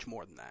expect much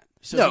more than that.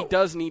 So No. he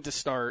does need to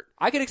start.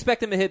 I could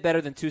expect him to hit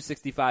better than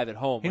 265 at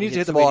home. He when needs to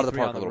hits hit the ball out of the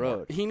 283 park on a little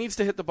road. He needs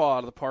to hit the ball out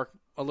of the park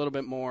a little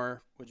bit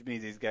more. Which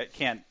means he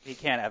can't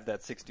have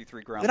that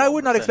 63 ground. And I ball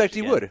would not expect percentage he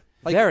again. would.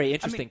 Like, Very I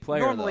interesting mean,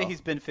 player. normally though.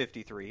 he's been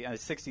 53, and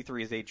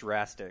 63 is a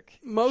drastic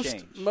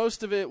change.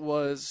 Most of it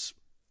was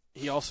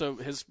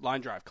his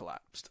line drive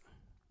collapsed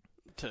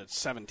to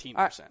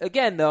 17%.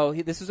 Again, though,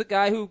 this was a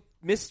guy who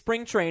missed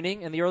spring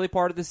training in the early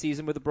part of the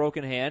season with a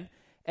broken hand,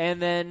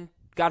 and then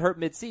got hurt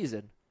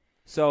midseason.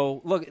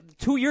 So, look,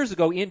 2 years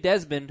ago, Ian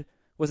Desmond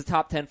was a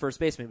top 10 first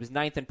baseman. He was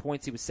 9th in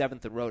points. He was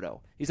 7th in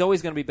Roto. He's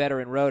always going to be better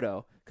in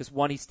Roto because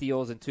 1, he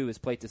steals, and 2, his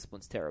plate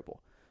discipline's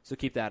terrible. So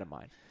keep that in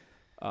mind.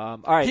 All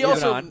right,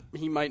 moving on.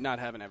 He might not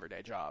have an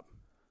everyday job.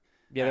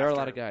 Yeah, there are a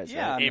lot of guys.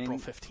 Yeah, right? I April mean,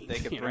 15th, They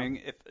could you know. bring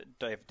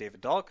if David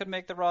Dahl could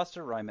make the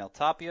roster, Raimel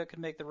Tapia could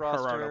make the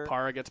roster. Gerardo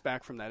Parra gets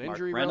back from that Mark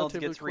injury Reynolds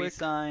relatively gets quick.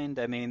 re-signed.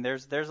 I mean,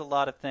 there's a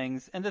lot of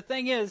things. And the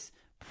thing is,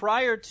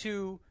 prior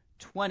to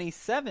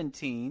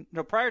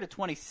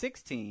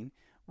 2016,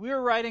 we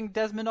were writing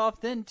Desmond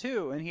off then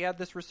too, and he had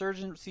this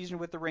resurgent season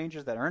with the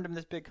Rangers that earned him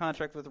this big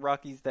contract with the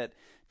Rockies that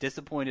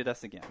disappointed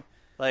us again.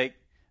 Like,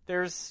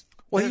 there's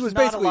Well, he was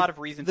not basically a lot of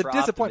reason the for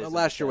disappointment optimism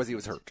last year with was he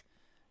was hurt.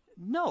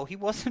 No, he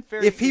wasn't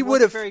very. If he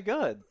wasn't would've- very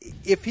good.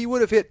 If he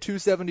would have hit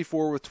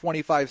 274 with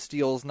 25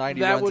 steals,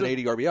 90 That runs, and would've-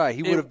 80 RBI,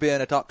 he would have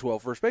been a top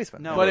 12 first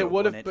baseman. No, But it it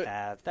would have wouldn't been-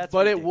 have. That's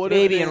but it ridiculous. would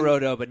have Maybe been, in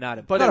Roto, but not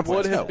in But Not it a point,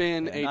 would have no.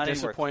 been Yeah, a not anywhere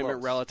disappointment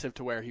close. relative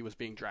to where he was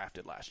being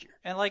drafted last year.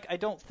 And I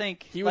don't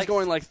think He was like,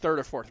 going like 3rd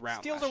or 4th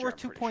round. Steals last are year, worth I'm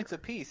 2 pretty points sure.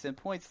 apiece in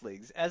points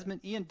leagues.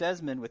 Ian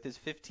Desmond with his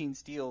 15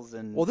 steals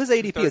and Well, this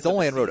ADP 2/3 is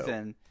only of in the Roto.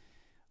 season.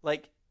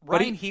 Like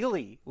But Ryan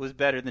Healy was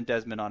better than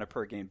Desmond on a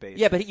per game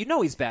basis. Yeah, but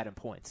he's bad in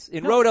points.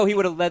 In Roto, he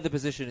would have led the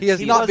position. in He is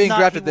steals. not being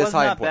drafted he this was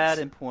high in not bad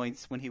points. in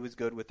points when he was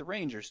good with the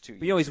Rangers 2 years.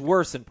 But, he's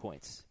worse in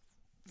points.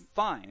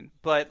 Fine,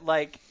 but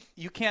like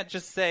you can't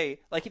just say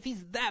like if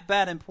he's that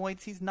bad in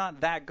points, he's not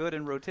that good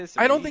in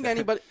rotisserie. I don't think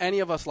either. any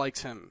of us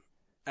likes him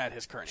at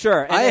his current.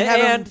 Sure. I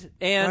have him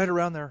and right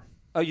around there.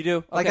 oh, you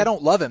do? Like, Okay. I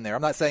don't love him there.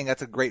 I'm not saying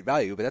that's a great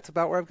value, but that's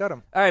about where I've got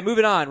him. All right,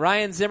 moving on.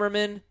 Ryan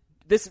Zimmerman.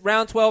 This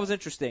round 12 is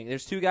interesting.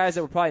 There's two guys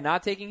that we're probably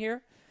not taking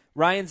here.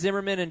 Ryan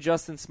Zimmerman and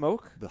Justin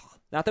Smoke. Ugh,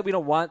 Not that we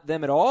don't want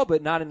them at all,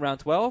 but not in round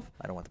 12.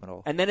 I don't want them at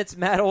all. And then it's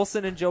Matt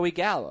Olson and Joey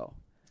Gallo.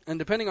 And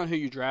depending on who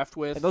you draft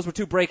with, And those were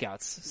two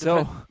breakouts.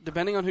 So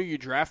depending on who you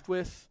draft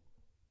with,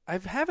 I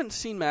haven't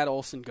seen Matt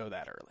Olson go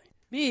that early.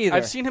 me either.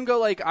 I've seen him go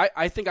like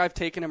I think I've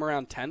taken him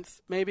around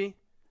 10th maybe,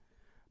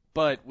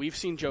 but we've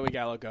seen Joey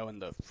Gallo go in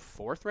the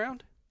 4th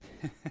round.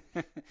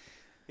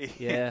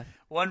 Yeah.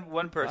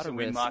 One person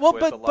we risk. mock Well,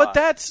 with a but lot.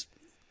 that's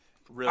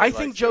really I likes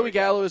think Joey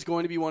Gallo is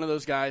going to be one of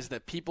those guys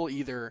that people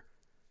either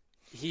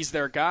he's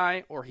their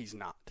guy or he's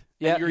not.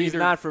 Yeah, And you're he's either,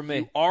 not for me.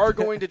 You are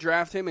going to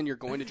draft him, and you're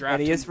going to draft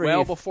And he him is for well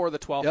Heath. before the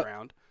 12th Yep.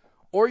 round,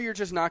 or you're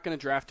just not going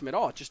to draft him at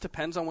all. It just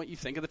depends on what you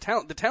think of the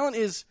talent. The talent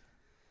is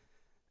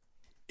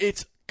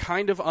it's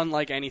kind of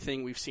unlike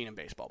anything we've seen in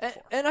baseball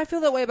before. And I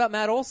feel that way about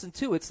Matt Olson,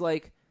 too. It's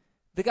like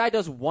the guy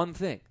does one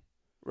thing,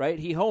 right?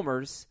 He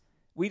homers.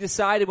 We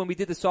decided when we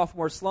did the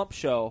sophomore slump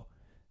show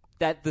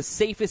that the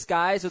safest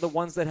guys are the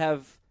ones that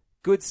have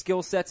good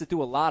skill sets that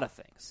do a lot of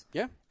things.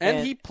 Yeah, and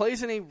And- he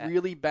plays in a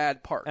really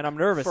bad part. and I'm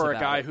nervous for a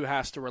about guy it. who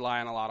has to rely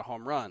on a lot of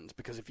home runs,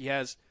 because if he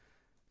has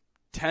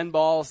 10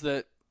 balls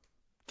that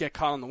get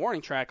caught on the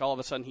warning track, all of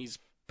a sudden he's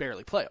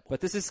barely playable.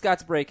 But this is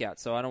Scott's breakout,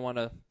 so I don't want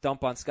to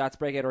dump on Scott's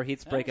breakout or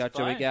Heath's No, breakout, it's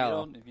fine. Joey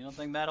Gallo. If you don't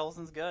think Matt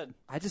Olson's good,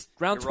 I just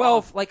round You're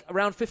 12, wrong. like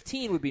around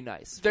 15 would be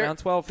nice. There- round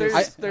 12 there's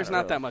not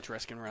early. that much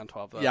risk in round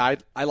 12, though. Yeah,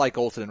 I like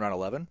Olsen in round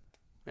 11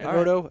 in All right.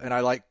 Roto, and I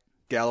like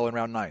Gallo in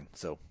round 9.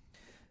 So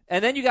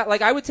And then you got,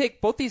 like, I would take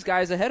both these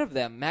guys ahead of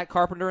them, Matt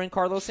Carpenter and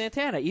Carlos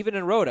Santana, even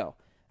in Roto.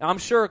 Now, I'm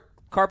sure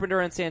Carpenter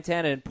and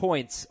Santana in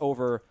points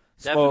over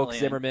Smoke, Definitely in-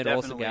 Zimmerman,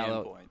 Olsen, definitely in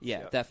Gallo. points, Yeah,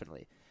 yeah.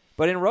 definitely.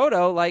 But in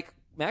Roto, like,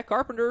 Matt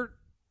Carpenter,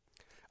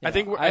 I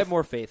think I have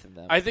more faith in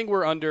them. I think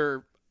we're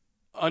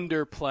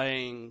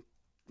underplaying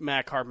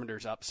Matt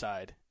Carpenter's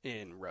upside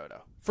in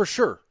Roto. for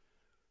sure.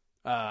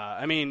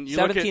 I mean, you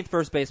 17th look at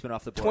first baseman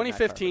off the board. Matt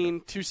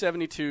 2015,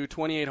 272,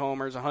 28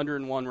 homers,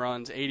 101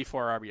 runs,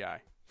 84 RBI.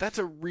 That's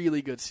a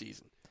really good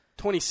season.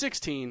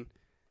 2016,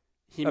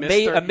 he Carpenter.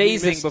 missed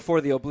Amazing he missed,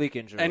 before the oblique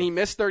injury. and he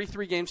missed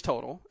 33 games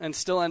total, and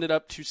still ended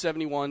up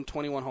 271,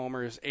 21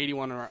 homers,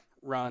 81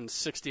 runs,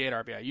 68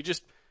 RBI.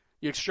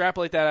 You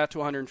extrapolate that out to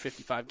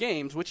 155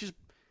 games, which is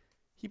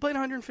he played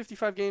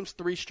 155 games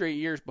 3 straight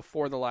years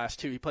before the last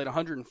 2. He played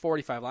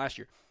 145 last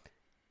year.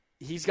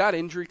 He's got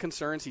injury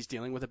concerns. He's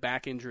dealing with a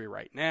back injury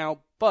right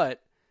now,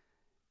 but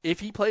if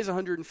he plays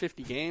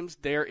 150 games,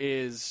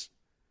 there's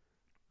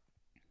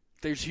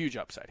huge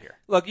upside here.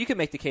 Look, you can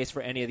make the case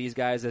for any of these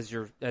guys as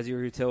your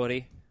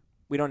utility.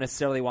 We don't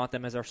necessarily want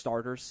them as our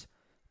starters,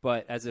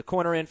 but as a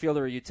corner infielder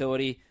or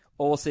utility,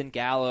 Olsen,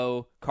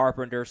 Gallo,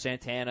 Carpenter,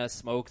 Santana,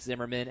 Smoke,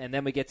 Zimmerman, and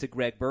then we get to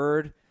Greg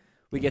Bird,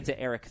 we get to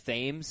Eric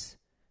Thames,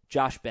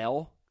 Josh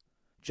Bell,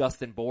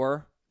 Justin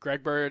Bohr.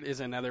 Greg Bird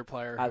is another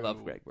player who I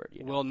love Greg Bird.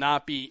 You know. will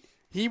not be.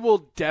 He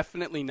will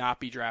definitely not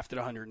be drafted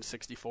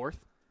 164th.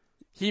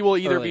 He will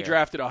either Earlier. be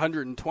drafted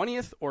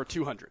 120th or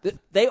 200th.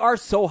 They are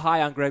so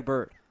high on Greg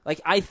Bird.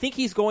 Like, I think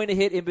he's going to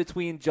hit in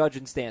between Judge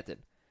and Stanton.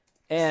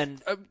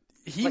 And,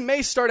 He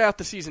may start out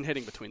the season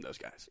hitting between those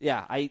guys.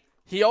 yeah,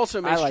 He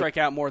also may I like- strike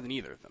out more than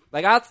either of them.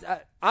 Like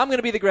I'm going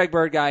to be the Greg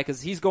Bird guy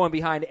because he's going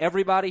behind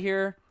everybody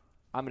here.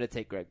 I'm going to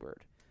take Greg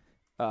Bird.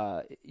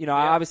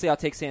 Obviously I'll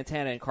take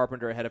Santana and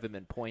Carpenter ahead of him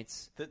in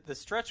points. the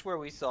stretch where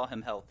we saw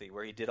him healthy,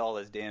 where he did all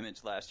his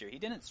damage last year, he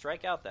didn't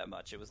strike out that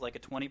much. It was like a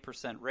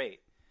 20% rate.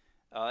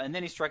 And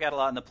then he struck out a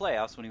lot in the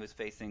playoffs when he was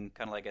facing,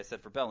 kind of like I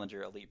said for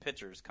Bellinger, elite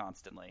pitchers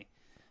constantly.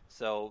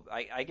 So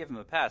I give him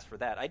a pass for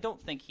that. I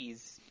don't think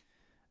he's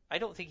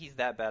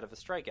that bad of a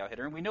strikeout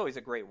hitter, and we know he's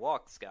a great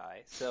walks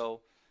guy.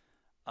 So,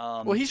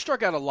 Well, he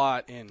struck out a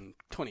lot in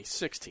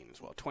 2016 as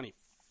well.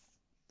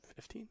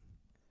 2015.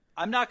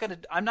 I'm not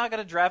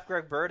gonna draft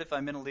Greg Bird if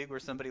I'm in a league where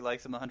somebody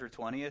likes him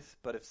 120th.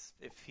 But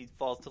if he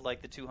falls to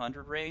like the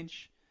 200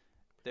 range,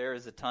 there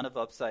is a ton of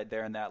upside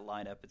there in that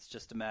lineup. It's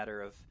just a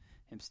matter of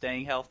him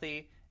staying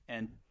healthy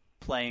and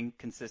playing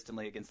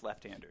consistently against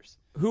left-handers.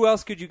 Who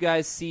else could you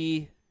guys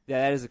see?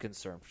 Yeah, that is a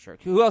concern for sure.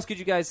 Who else could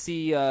you guys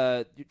see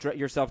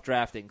yourself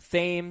drafting?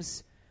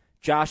 Thames,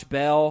 Josh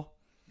Bell,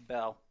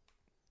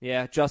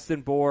 yeah,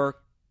 Justin Bohr,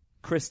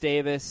 Chris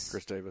Davis,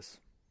 Chris Davis.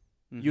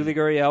 Yuli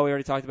Gurriel. We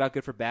already talked about,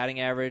 good for batting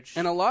average.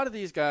 And a lot of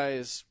these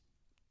guys,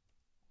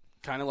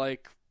 kind of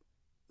like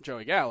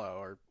Joey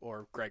Gallo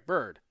or Greg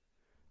Bird,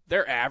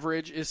 their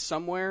average is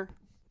somewhere,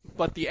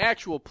 but the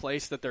actual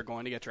place that they're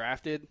going to get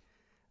drafted,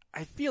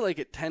 I feel like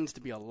it tends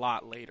to be a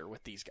lot later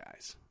with these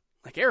guys.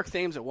 Like Eric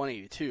Thames at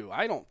 182,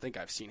 I don't think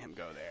I've seen him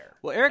go there.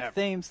 Well, Eric ever.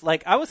 Thames,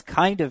 I was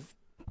kind of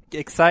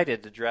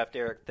excited to draft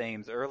Eric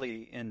Thames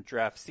early in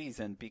draft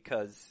season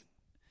because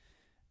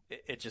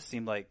it just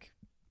seemed like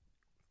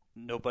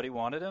nobody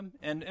wanted him,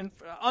 and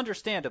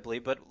understandably,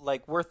 but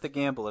worth the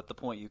gamble at the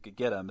point you could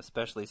get him,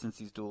 especially since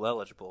he's dual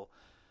eligible.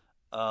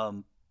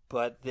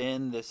 But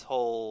then this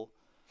whole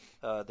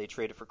They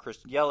traded for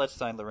Christian Yelich,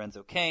 signed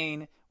Lorenzo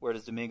Cain. Where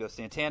does Domingo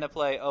Santana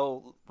play?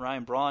 Oh,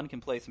 Ryan Braun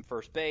can play some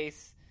first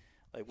base.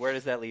 Like, where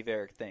does that leave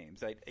Eric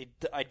Thames?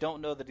 I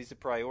don't know that he's a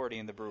priority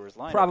in the Brewers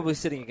lineup. Probably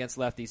sitting against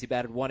lefties. He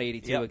batted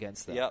 182 Yep,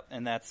 against them. Yep,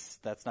 and that's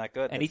not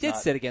good. And he did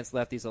sit against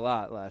lefties a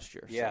lot last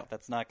year. Yeah, so.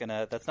 that's not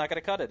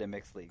gonna cut it in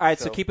mixed leagues. All right,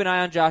 so keep an eye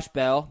on Josh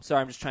Bell.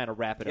 Sorry, I'm just trying to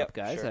wrap it Yep, up,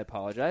 guys. sure. I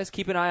apologize.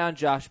 Keep an eye on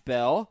Josh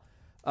Bell.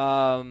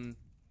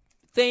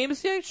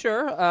 Thames, yeah,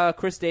 sure.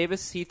 Chris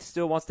Davis, Heath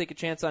still wants to take a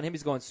chance on him.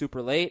 He's going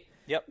super late.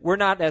 Yep. We're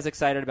not as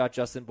excited about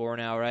Justin Bour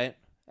now, right?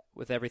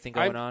 With everything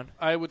going on.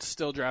 I would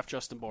still draft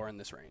Justin Bour in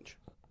this range.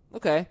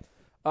 Okay.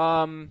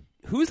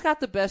 Who's got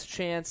the best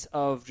chance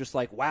of just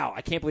like, wow,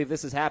 I can't believe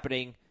this is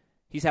happening.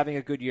 He's having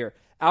a good year.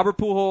 Albert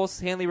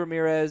Pujols, Hanley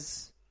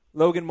Ramirez,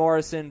 Logan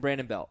Morrison,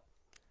 Brandon Belt.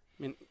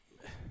 I mean,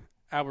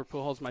 Albert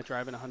Pujols might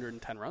drive in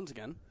 110 runs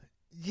again.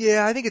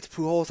 Yeah, I think it's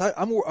Pujols.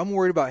 I'm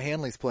worried about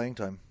Hanley's playing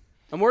time.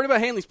 I'm worried about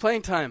Hanley's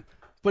playing time,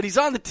 but he's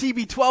on the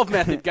TB12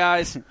 method,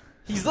 guys.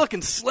 He's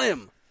looking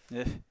slim.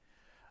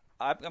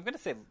 I'm going to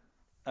say,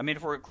 I mean,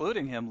 if we're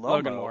including him,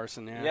 Logan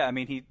Morrison, yeah. Yeah, I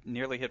mean, he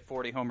nearly hit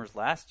 40 homers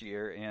last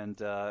year and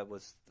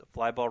was the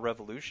fly ball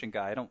revolution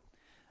guy. I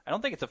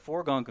don't think it's a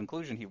foregone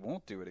conclusion he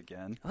won't do it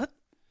again. What?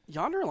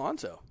 Yonder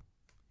Alonso,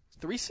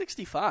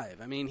 365.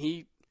 I mean,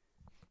 he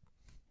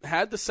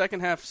had the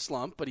second half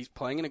slump, but he's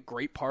playing in a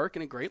great park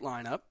and a great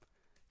lineup.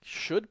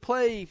 Should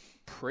play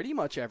pretty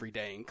much every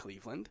day in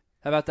Cleveland.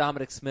 How about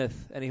Dominic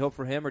Smith? Any hope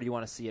for him, or do you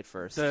want to see it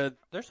first?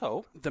 There's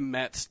hope. The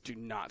Mets do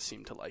not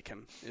seem to like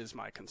him, is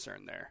my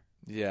concern there.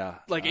 Yeah.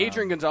 Like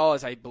Adrian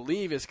Gonzalez, I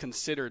believe, is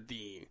considered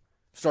the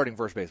starting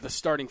first baseman. The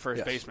starting first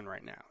Yes. baseman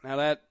right now. Now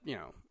that,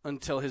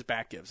 until his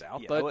back gives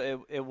out. Yeah,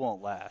 but it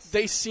won't last.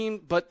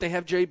 but they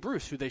have Jay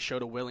Bruce, who they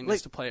showed a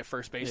willingness to play at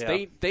first base.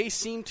 Yeah. They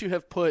seem to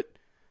have put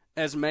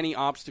as many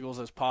obstacles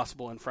as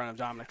possible in front of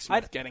Dominic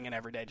Smith getting an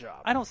everyday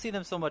job. I don't see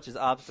them so much as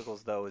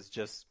obstacles, though, as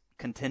just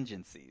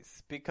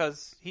contingencies.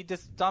 Because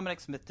Dominic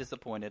Smith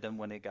disappointed him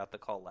when he got the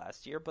call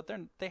last year, but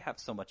they have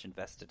so much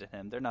invested in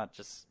him. They're not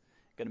just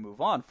going to move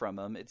on from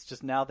him. It's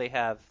just now they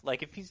have,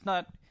 like, if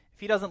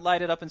he doesn't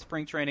light it up in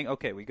spring training,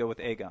 okay, we go with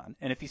Agon.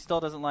 And if he still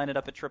doesn't line it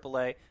up at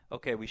AAA,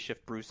 okay, we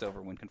shift Bruce over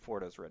when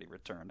Conforto's ready to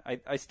return.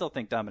 I still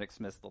think Dominic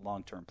Smith's the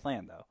long-term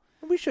plan, though.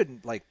 We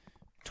shouldn't,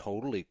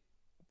 totally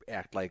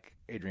act like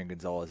Adrian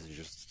Gonzalez is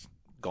just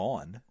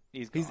gone.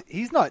 He's gone.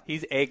 He's not.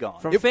 He's Agon.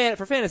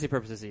 for fantasy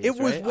purposes, he is,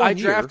 It was right? one I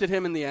year. drafted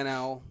him in the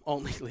NL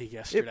only league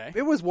yesterday.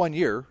 It was 1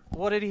 year.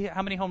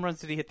 How many home runs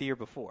did he hit the year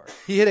before?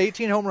 He hit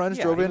 18 home runs,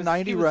 drove he in was-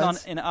 90 he was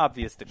runs. on an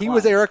obvious decline. He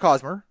was Eric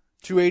Hosmer,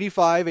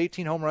 285,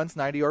 18 home runs,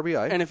 90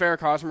 RBI. And if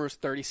Eric Hosmer was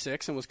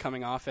 36 and was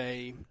coming off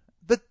a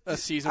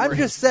season I'm where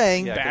just his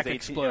saying Yeah, 'cause back 18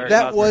 exploded. Eric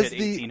that Hosmer was hit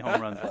the 18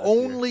 home runs last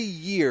only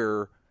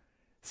year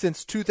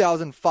since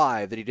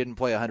 2005 that he didn't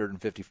play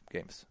 150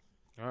 games.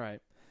 All right.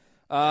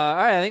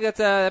 I think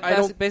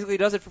that basically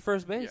does it for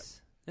first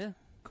base. Yeah,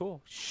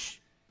 cool. Shh.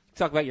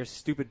 Talk about your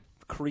stupid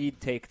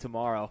Creed take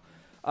tomorrow.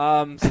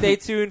 Stay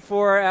tuned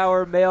for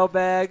our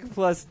mailbag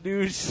plus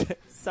news.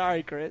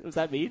 Sorry, Chris. Was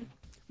that mean?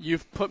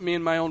 You've put me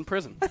in my own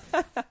prison.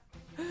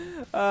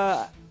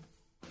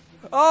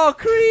 Oh,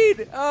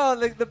 Creed! Oh,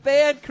 the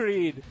band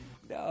Creed.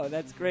 No,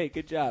 that's great.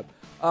 Good job.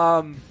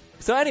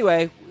 So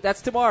anyway,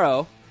 that's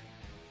tomorrow.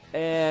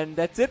 And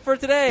that's it for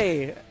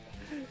today.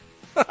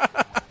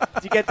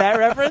 Did you get that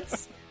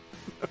reference?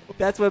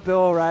 That's what Bill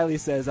O'Reilly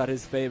says on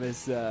his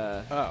famous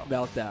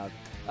meltdown.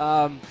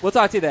 We'll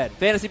talk to you then.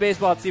 Fantasy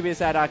baseball at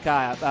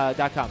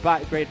CBSI.com.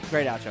 Bye. Great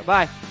outro.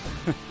 Bye.